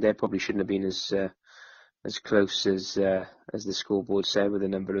at the end there. Probably shouldn't have been as close as the scoreboard said, with a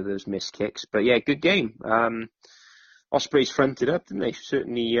number of those missed kicks. But yeah, good game. Ospreys fronted up, didn't they?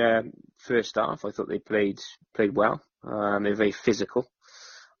 Certainly, first half, I thought they played well. They were very physical.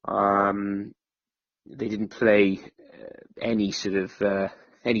 They didn't play any sort of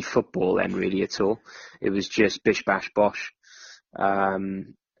any football then really at all. It was just bish bash bosh.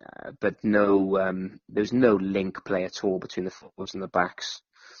 But there was no link play at all between the forwards and the backs.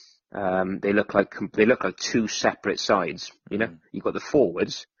 They look like two separate sides. You've got the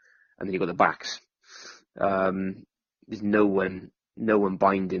forwards, and then you've got the backs. There's no one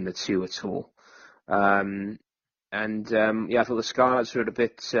binding the two at all. I thought the Scarlets were a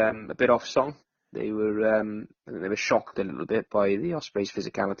bit off song. They were shocked a little bit by the Ospreys'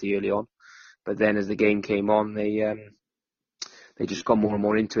 physicality early on, but then as the game came on, they just got more and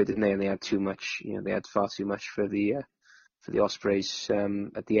more into it, didn't they? And they had too much. They had far too much for the Ospreys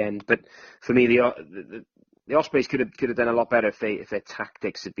at the end. But for me, the Ospreys could have done a lot better if their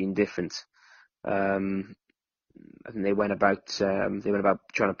tactics had been different. I think they went about trying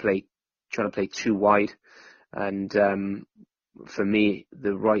to play too wide, and for me,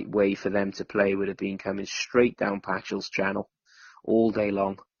 the right way for them to play would have been coming straight down Patchell's channel all day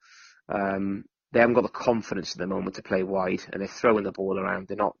long. They haven't got the confidence at the moment to play wide, and they're throwing the ball around.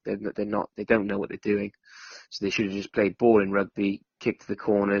 They don't know what they're doing. So they should have just played boring rugby, kicked to the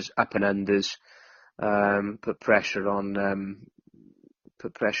corners, up and unders, put pressure on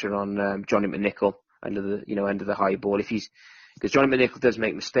Johnny McNichol under the high ball. Because Johnny McNichol does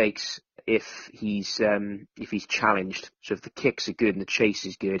make mistakes if he's challenged. So if the kicks are good and the chase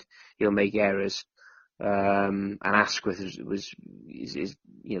is good, he'll make errors. And Asquith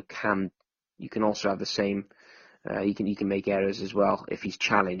you can also have the same. He can make errors as well if he's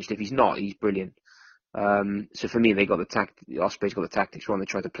challenged. If he's not, he's brilliant. So for me, the Ospreys got the tactics wrong. They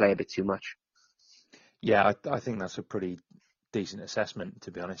tried to play a bit too much. Yeah, I think that's a pretty decent assessment,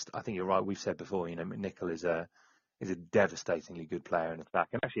 to be honest. I think you're right. We've said before, McNichol is a devastatingly good player in attack,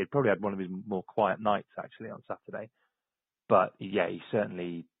 and actually, he probably had one of his more quiet nights actually on Saturday. But yeah, he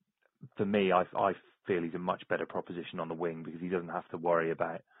certainly, for me, I feel he's a much better proposition on the wing because he doesn't have to worry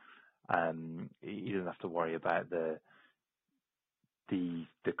about the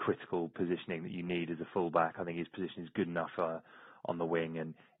critical positioning that you need as a fullback. I think his position is good enough on the wing,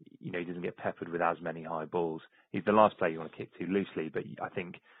 and he doesn't get peppered with as many high balls. He's the last player you want to kick too loosely, but I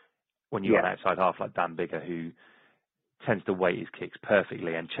think when you're an outside half like Dan Biggar, who tends to weight his kicks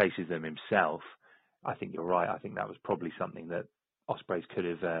perfectly and chases them himself, I think you're right. I think that was probably something that Ospreys could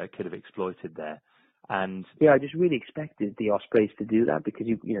have exploited there. And yeah, I just really expected the Ospreys to do that because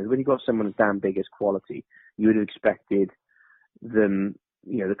you know when you got someone as damn big as Quality, you would have expected them,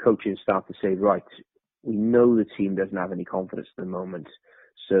 you know, the coaching staff to say, right, we know the team doesn't have any confidence at the moment,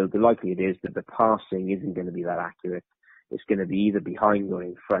 so the likelihood is that the passing isn't going to be that accurate. It's going to be either behind or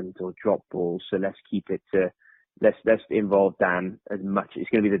in front or drop balls. So let's keep it to let's involve Dan as much. It's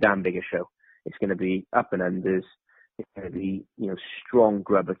going to be the Dan Biggar show. It's going to be up and unders. It's going to be, you know, strong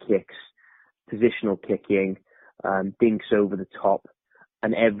grubber kicks, positional kicking, dinks over the top,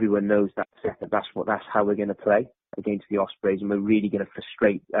 and everyone knows that's how we're going to play against the Ospreys, and we're really going to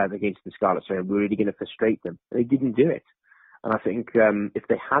frustrate against the Scarlets. We're really going to frustrate them. And they didn't do it. And I think if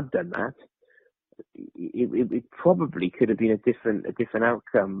they had done that, it probably could have been a different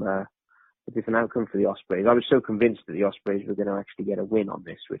outcome. A different outcome for the Ospreys. I was so convinced that the Ospreys were going to actually get a win on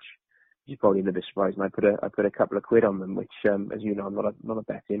this, which is probably a little bit surprising. I put a couple of quid on them, which, as you know, I'm not a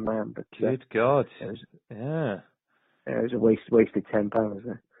betting man. But good God, it was a wasted £10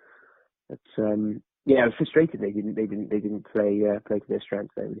 there. But I was frustrated they didn't play to their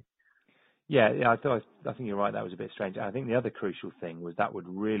strengths there. Really. Yeah, I think you're right. That was a bit strange. I think the other crucial thing was that would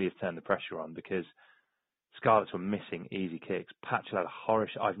really have turned the pressure on because Scarlets were missing easy kicks. Patchell had a horror.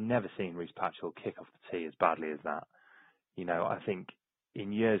 I've never seen Reece Patchell kick off the tee as badly as that. You know, I think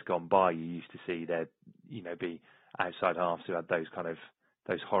in years gone by, you used to see there, you know, be outside halves who had those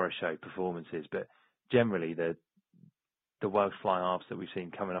horror show performances. But generally, the Welsh fly halves that we've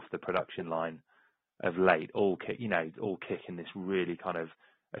seen coming off the production line of late all kick in this really kind of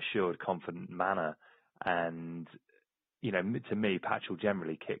assured, confident manner. And you know, to me, Patchell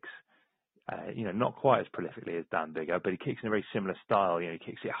generally kicks. Not quite as prolifically as Dan Biggar, but he kicks in a very similar style. You know,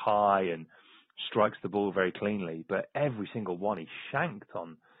 he kicks it high and strikes the ball very cleanly. But every single one he shanked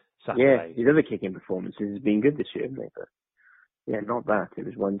on Saturday. Yeah, his other kicking performances has been good this year, haven't they? But yeah, not that. It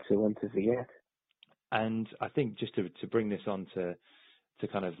was one to forget. And I think just to bring this on to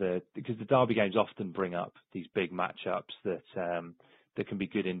kind of because the Derby games often bring up these big matchups that can be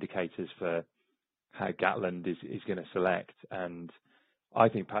good indicators for how Gatland is going to select. And I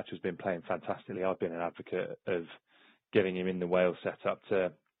think Patchell's been playing fantastically. I've been an advocate of getting him in the Wales setup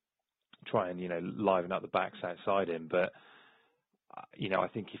to try and, you know, liven up the backs outside him. But, you know, I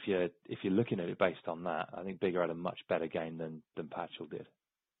think if you're looking at it based on that, I think Biggar had a much better game than Patchell did.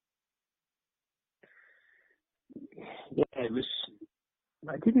 Yeah, it was.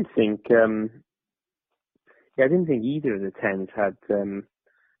 I didn't think either of the 10s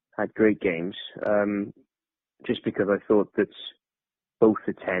had great games. Just because I thought that both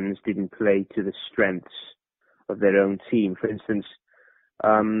the 10s didn't play to the strengths of their own team. For instance,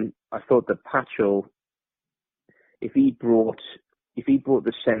 I thought that Patchell, if he brought the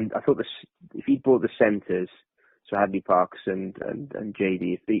centres, so Hadley Parkes and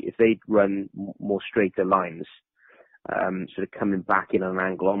JD, if they'd run more straighter lines, sort of coming back in an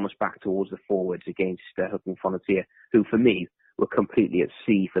angle, almost back towards the forwards against Hook and Fonatia, who for me were completely at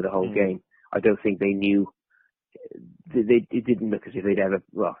sea for the whole game. I don't think they knew. It didn't look as if they'd ever.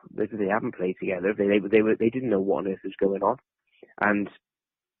 Well, they haven't played together. They didn't know what on earth was going on, and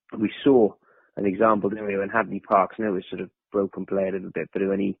we saw an example, didn't we, when Hadley Parkes, it was sort of broken play a little bit, but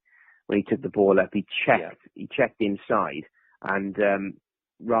when he took the ball up, he checked inside, and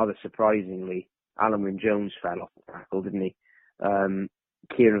rather surprisingly, Alan Wynne-Jones fell off the tackle, didn't he?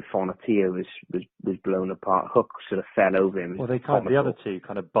 Kieran Fonatia was blown apart. Hook sort of fell over him. Well, the other two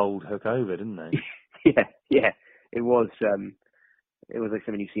kind of bowled Hook over, didn't they? yeah. It was like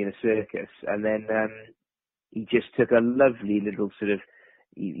something you see in a circus. And then he just took a lovely little sort of.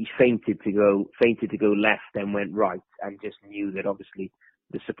 He fainted to go left, then went right, and just knew that obviously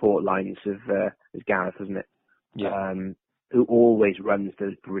the support lines of is Gareth, wasn't it? Yeah. Who always runs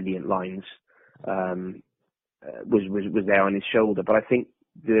those brilliant lines. Was there on his shoulder, but I think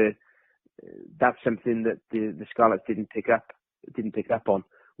that's something that the Scarlets didn't pick up on,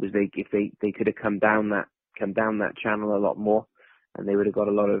 was if they could have come down that channel a lot more, and they would have got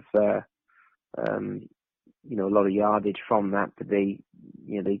a lot of a lot of yardage from that, but they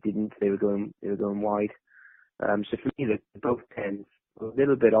didn't. They were going wide. So for me, both 10s were a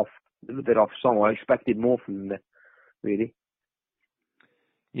little bit off song. I expected more from them, really.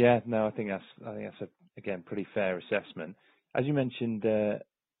 Yeah, no, I think that's again pretty fair assessment. As you mentioned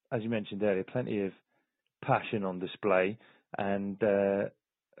earlier, plenty of passion on display, and a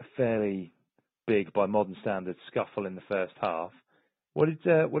fairly big, by modern standards, scuffle in the first half. What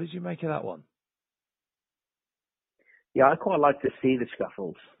did you make of that one? Yeah, I quite like to see the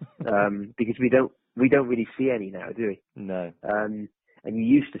scuffles because we don't really see any now, do we? No. And you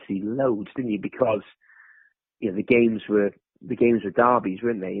used to see loads, didn't you? Because the games were the games were derbies,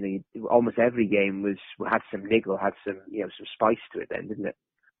 weren't they? Almost every game had some niggle, had some some spice to it. Then, didn't it?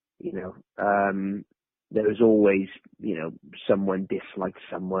 There was always someone disliked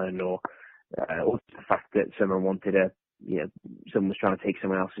someone, or the fact that someone wanted someone was trying to take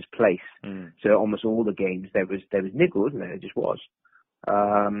someone else's place. So almost all the games there was niggle, wasn't there? It just was.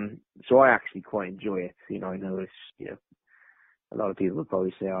 So I actually quite enjoy it. I know it's a lot of people would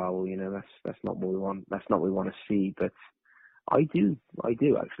probably say, "Oh, well, that's not what we want. That's not what we want to see." But I do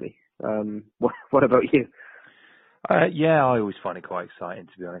actually. What about you? Yeah, I always find it quite exciting,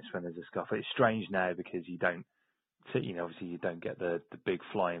 to be honest, when there's a scuffle. It's strange now because you don't, obviously you don't get the big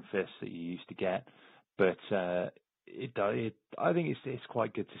flying fists that you used to get, but I think it's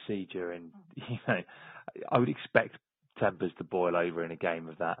quite good to see during. I would expect tempers to boil over in a game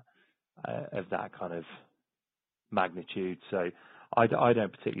of that kind of magnitude, so I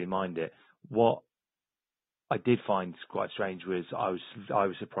don't particularly mind it. What I did find quite strange was I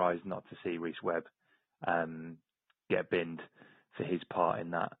was surprised not to see Rhys Webb get binned for his part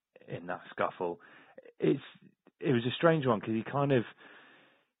in that scuffle. It was a strange one because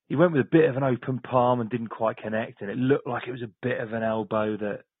he went with a bit of an open palm and didn't quite connect, and it looked like it was a bit of an elbow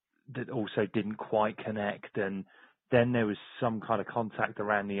that also didn't quite connect, and then there was some kind of contact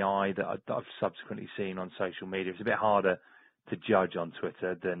around the eye that I've subsequently seen on social media. It's a bit harder to judge on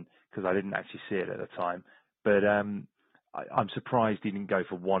Twitter because I didn't actually see it at the time, but I'm surprised he didn't go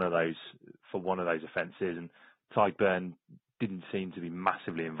for one of those offences. And Tadhg Beirne didn't seem to be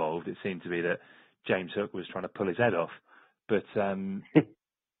massively involved. It seemed to be that James Hook was trying to pull his head off. But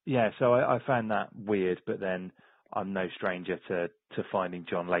yeah, so I found that weird. But then I'm no stranger to finding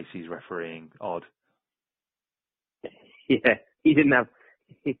John Lacey's refereeing odd. Yeah, he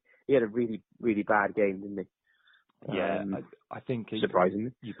had a really, really bad game, didn't he? Yeah, I think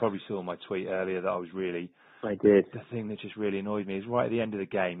surprisingly. You probably saw my tweet earlier that I did. The thing that just really annoyed me is right at the end of the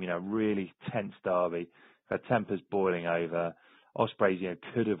game, really tense derby, had tempers boiling over. Ospreys,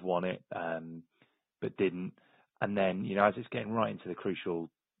 could have won it, but didn't. And then, as it's getting right into the crucial,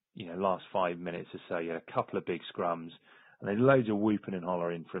 last 5 minutes or so, you had a couple of big scrums, and then loads of whooping and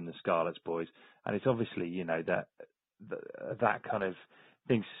hollering from the Scarlets boys. And it's obviously, that kind of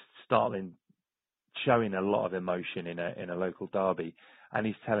thing starting showing a lot of emotion in a local derby, and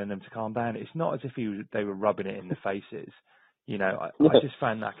he's telling them to calm down. It's not as if they were rubbing it in the faces. I just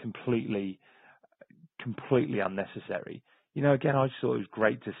found that completely unnecessary. Again, I just thought it was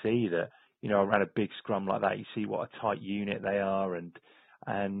great to see that, around a big scrum like that, you see what a tight unit they are and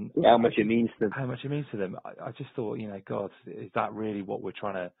how much it means to them. How much it means to them. I just thought, God, is that really what we're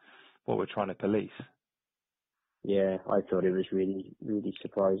trying to police? Yeah, I thought it was really, really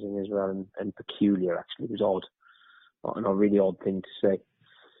surprising as well, and peculiar. Actually, it was odd, not a really odd thing to say,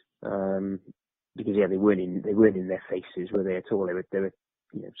 because they weren't in their faces, were they at all? They were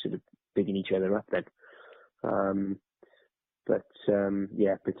sort of bigging each other up then.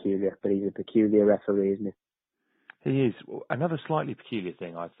 Yeah, peculiar. But he's a peculiar referee, isn't he? He is. Another slightly peculiar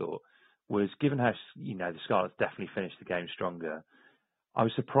thing I thought was, given how the Scarlets definitely finished the game stronger, I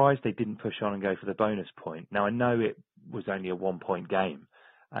was surprised they didn't push on and go for the bonus point. Now, I know it was only a 1-point game,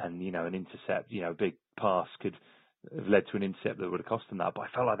 and, an intercept, a big pass could have led to an intercept that would have cost them that, but I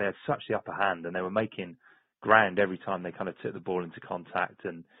felt like they had such the upper hand, and they were making ground every time they kind of took the ball into contact,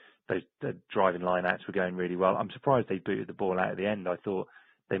 and the driving line-outs were going really well. I'm surprised they booted the ball out at the end. I thought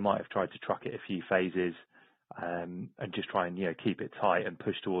they might have tried to truck it a few phases and just try and, keep it tight and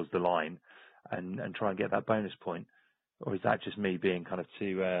push towards the line and try and get that bonus point. Or is that just me being kind of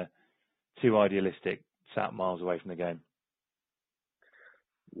too idealistic, sat miles away from the game?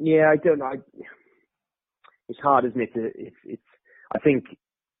 Yeah, I don't know. It's hard, isn't it? I think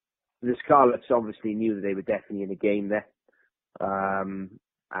the Scarlets obviously knew that they were definitely in the game there,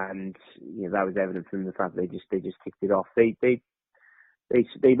 and that was evident from the fact they just kicked it off. They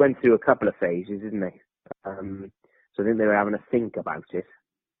went through a couple of phases, didn't they? So I think they were having a think about it.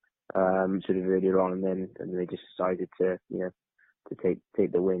 Sort of earlier on, and then they just decided to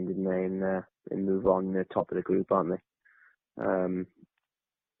take the win, didn't they, and move on the top of the group, aren't they?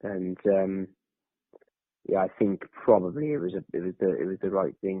 Yeah, I think probably it was the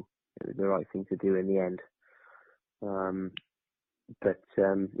right thing. It was the right thing to do in the end. But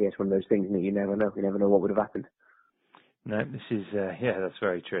yeah, it's one of those things that you never know. You never know what would have happened. No, this is that's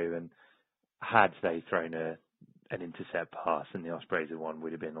very true. And had they thrown an intercept pass and the Ospreys had won,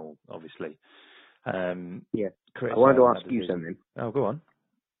 would have been all obviously. Yeah. I wanted to ask you something. Oh, go on.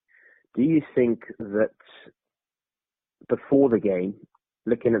 Do you think that before the game,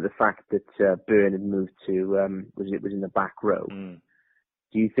 looking at the fact that Beirne had moved to was in the back row,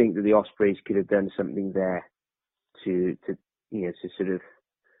 do you think that the Ospreys could have done something there to to sort of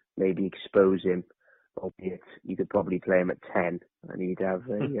maybe expose him, albeit you could probably play him at 10 and he'd have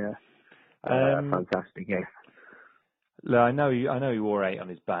a fantastic game. Look, I know he wore 8 on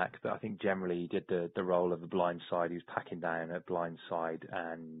his back, but I think generally he did the role of the blind side. He was packing down at blind side,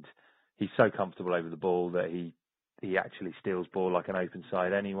 and he's so comfortable over the ball that he actually steals ball like an open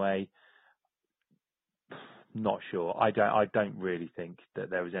side anyway. Not sure. I don't really think that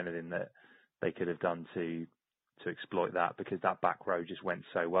there was anything that they could have done to exploit that, because that back row just went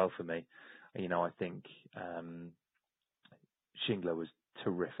so well for me. I think Shingler was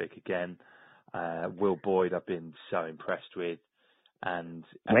terrific again. Will Boyd, I've been so impressed with. And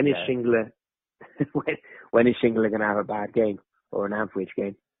when is Shingler going to have a bad game or an average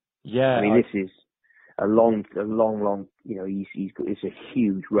game? Yeah, I mean, this is a long. It's a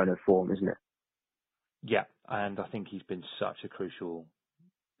huge run of form, isn't it? Yeah, and I think he's been such a crucial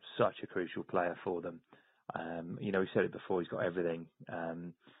player for them. We said it before. He's got everything.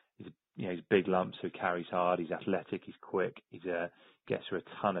 He's big lumps, so he carries hard. He's athletic. He's quick. Gets through a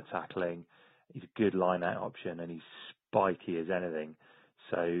ton of tackling. He's a good line-out option, and he's spiky as anything.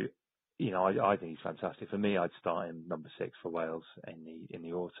 So, I think he's fantastic. For me, I'd start him number 6 for Wales in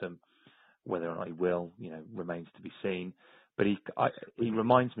the autumn. Whether or not he will, remains to be seen. But he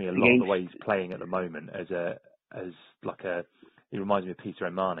reminds me a lot of the way he's playing at the moment he reminds me of Peter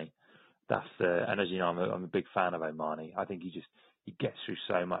O'Mahony. And as you know, I'm a big fan of O'Mahony. I think he gets through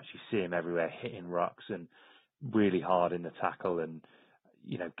so much. You see him everywhere, hitting rucks and really hard in the tackle, and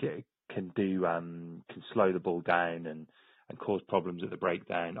can slow the ball down and cause problems at the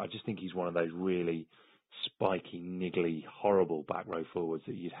breakdown. I just think he's one of those really spiky, niggly, horrible back row forwards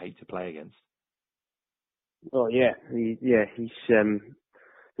that you'd hate to play against. Oh yeah, he's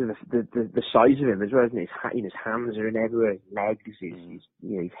the size of him as well, isn't he? His hands are in everywhere, his legs, his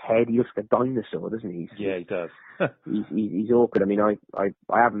head. He looks like a dinosaur, doesn't he? Yeah, he does. he's awkward. I mean, I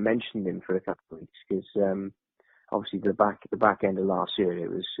haven't mentioned him for a couple of weeks because obviously the back end of last year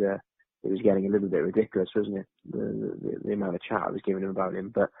it was getting a little bit ridiculous, wasn't it? The amount of chat I was giving him about him.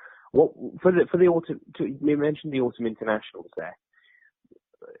 But for the autumn, you mentioned the autumn internationals there.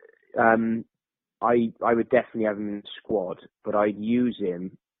 I would definitely have him in the squad, but I'd use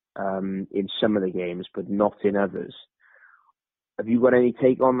him in some of the games, but not in others. Have you got any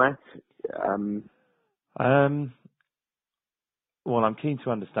take on that? Well, I'm keen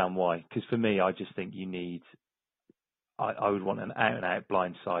to understand why, because for me, I just think you need. I would want an out-and-out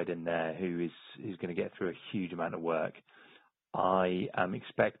blind side in there who's going to get through a huge amount of work. I am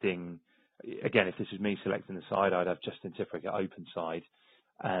expecting, again, if this was me selecting the side, I'd have Justin Tipuric at open side.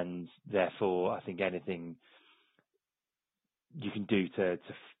 And therefore, I think anything you can do to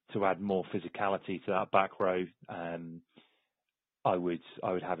add more physicality to that back row, I would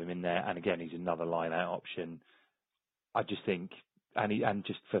have him in there. And again, he's another line-out option. I just think, and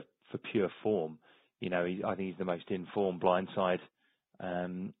just for pure form, I think he's the most informed blindside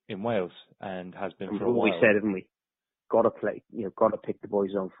in Wales, and has been for a while. We said, haven't we? Got to play, got to pick the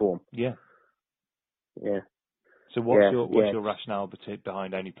boys on form. Yeah. Yeah. So what's your rationale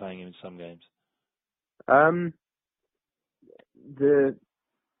behind only playing him in some games? I've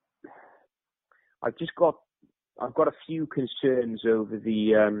got a few concerns over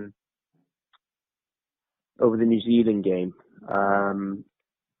the New Zealand game and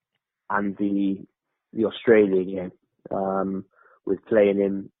the Australia game with playing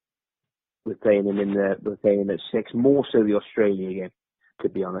him at 6, more so the Australia game, to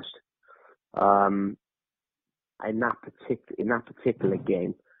be honest. In that particular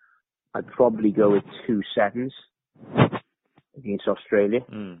game, I'd probably go with 2 7s against Australia.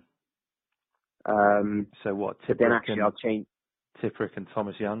 So what? But then actually I'll change Tipuric and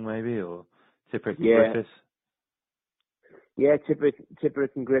Thomas Young, maybe, or Tipuric and Griffiths. Yeah,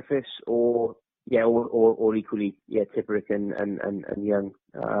 Tipuric and Griffiths, or equally, Tipuric and Young.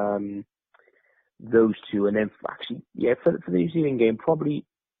 Those two, and then actually, for the New Zealand game,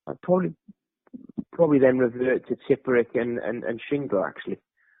 I'd probably then revert to Tipuric and Shingler, actually.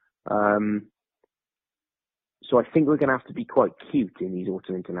 So I think we're going to have to be quite cute in these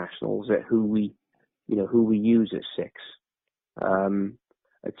autumn internationals at who we use at 6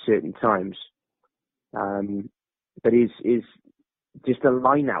 at certain times. But is just a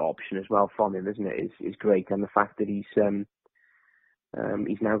line-out option as well from him, isn't it? Is great, and the fact that he's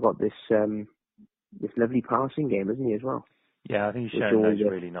now got this lovely passing game, isn't he, as well? Yeah, I think he's shown those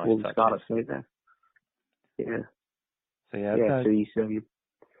really nice touches. There. Yeah. So so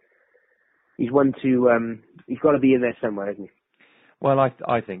he's one to he's got to be in there somewhere, isn't he? Well,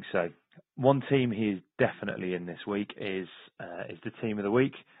 I think so. One team he's definitely in this week is the team of the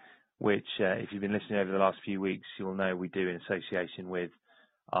week, which, if you've been listening over the last few weeks, you'll know we do in association with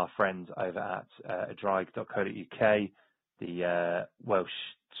our friends over at adraig.co.uk, the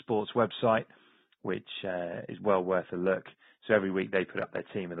Welsh sports website, which is well worth a look. So every week they put up their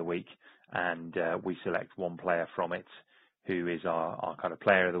team of the week, and we select one player from it who is our kind of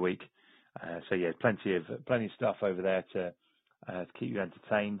player of the week. So yeah, plenty of stuff over there to keep you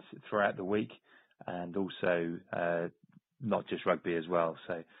entertained throughout the week, and also not just rugby as well.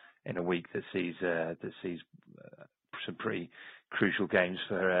 So in a week that sees some pretty crucial games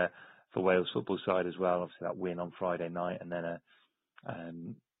for Wales football side as well. Obviously that win on Friday night, and then a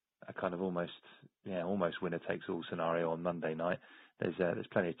kind of almost winner takes all scenario on Monday night. There's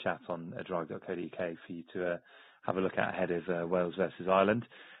plenty of chat on adraig.co.uk for you to have a look at ahead of Wales versus Ireland.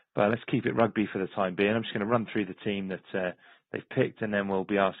 But let's keep it rugby for the time being. I'm just going to run through the team that they've picked, and then we'll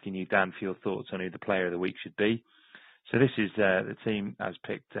be asking you, Dan, for your thoughts on who the player of the week should be. So this is the team as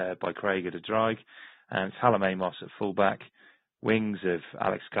picked by Craig at Adraig, and it's Hallam Amos at fullback, wings of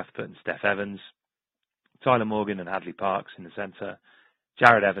Alex Cuthbert and Steph Evans, Tyler Morgan and Hadley Parks in the centre,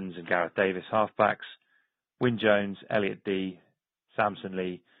 Jared Evans and Gareth Davis halfbacks, Wyn Jones, Elliot Dee, Samson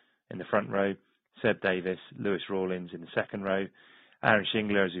Lee in the front row, Seb Davis, Lewis Rawlins in the second row, Aaron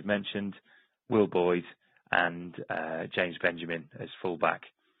Shingler, as we've mentioned, Will Boyd and James Benjamin as fullback.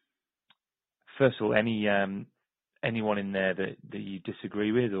 First of all, anyone in there that you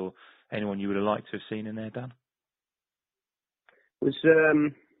disagree with, or anyone you would have liked to have seen in there, Dan? Was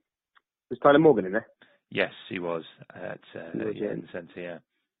Tyler Morgan in there? Yes, he was in the centre, yeah.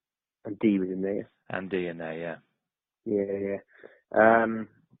 And Dee was in there. And Dee in there, yeah. Yeah.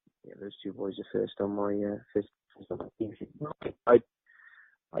 Those two boys are first on my team.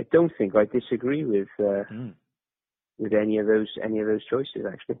 I don't think I disagree with any of those choices.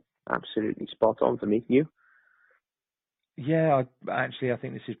 Actually, absolutely spot on for me. You? Yeah, I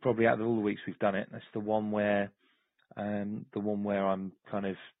think this is probably out of all the weeks we've done it, that's the one where I'm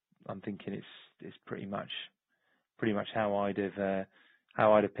thinking it's pretty much how I'd have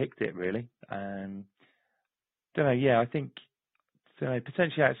picked it, really. Don't know. Yeah, I think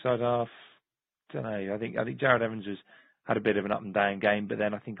potentially outside half. Don't know. I think Jared Evans had a bit of an up and down game, but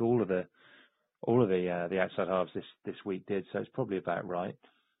then I think all of the outside halves this week did. So it's probably about right.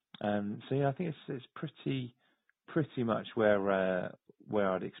 So yeah, I think it's pretty much where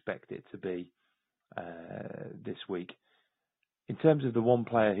I'd expect it to be this week. In terms of the one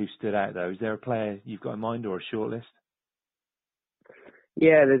player who stood out, though, is there a player you've got in mind or a short list?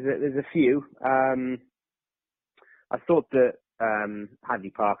 Yeah, there's a few. I thought that Hadley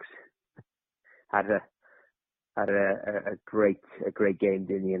Parks had a great game,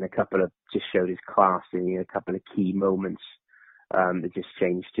 didn't he? And just showed his class, didn't he? A couple of key moments that just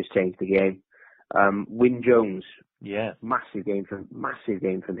changed the game. Wyn Jones, yeah, massive game from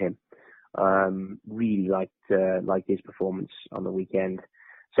him. Really liked his performance on the weekend.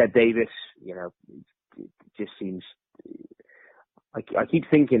 Seb Davis, it just seems. I keep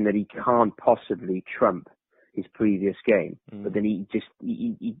thinking that he can't possibly trump his previous game, but then he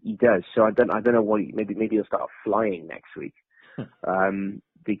does. So I don't know what. Maybe he'll start flying next week,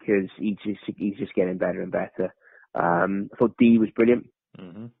 because he's just getting better and better. I thought Dee was brilliant,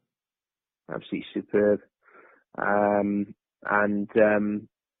 absolutely superb, and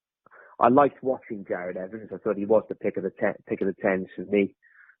I liked watching Jared Evans. I thought he was the pick of the tens for me.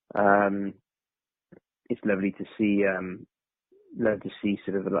 It's lovely to see. Love to see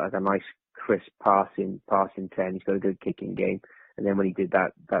sort of like a nice crisp passing 10. He's got a good kicking game, and then when he did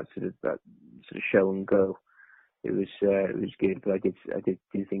that sort of show and go, it was good. But I did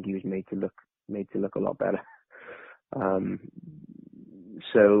think he was made to look a lot better.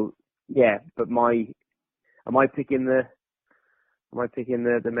 So yeah, but am I picking the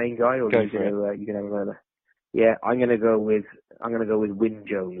main guy, or are you gonna have another? Yeah, I'm gonna go with Wyn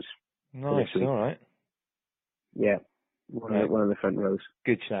Jones. Nice, all right. Yeah. One of the front rows.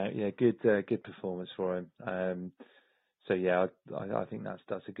 Good shout, yeah. Good performance for him. So yeah, I think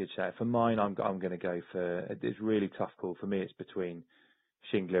that's a good shout. For mine, I'm going to go for. It's a really tough call for me. It's between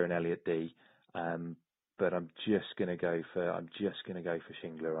Shingler and Elliot Dee, but I'm just going to go for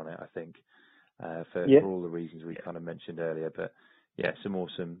Shingler on it. I think for all the reasons we kind of mentioned earlier. But yeah, some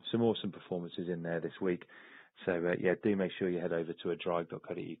awesome performances in there this week. So yeah, do make sure you head over to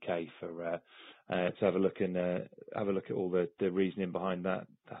adraig.co.uk for to have a look at all the reasoning behind that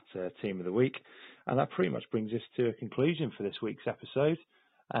team of the week, and that pretty much brings us to a conclusion for this week's episode.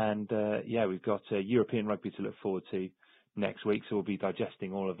 And yeah, we've got European rugby to look forward to next week, so we'll be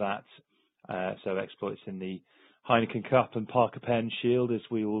digesting all of that. So exploits in the Heineken Cup and Parker Pen Shield, as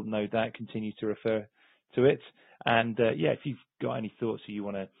we all no doubt continue to refer to it. And yeah, if you've got any thoughts that you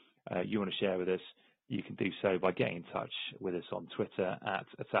want to you want to share with us, you can do so by getting in touch with us on Twitter at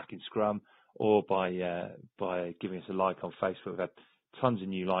Attacking Scrum, or by giving us a like on Facebook. We've had tons of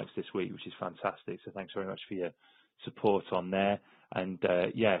new likes this week, which is fantastic. So thanks very much for your support on there. And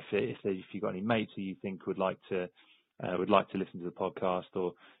if you've got any mates who you think would like to listen to the podcast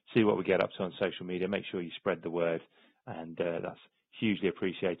or see what we get up to on social media, make sure you spread the word, and that's hugely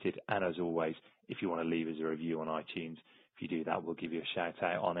appreciated. And as always, if you want to leave us a review on iTunes, if you do that, we'll give you a shout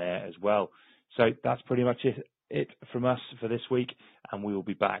out on air as well. So that's pretty much it from us for this week, and we will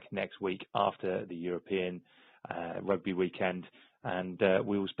be back next week after the European rugby weekend, and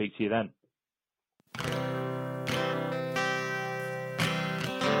we will speak to you then.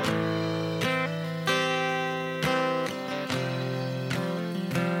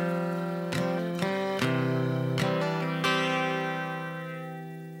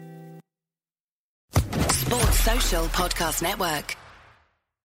 Sports Social Podcast Network.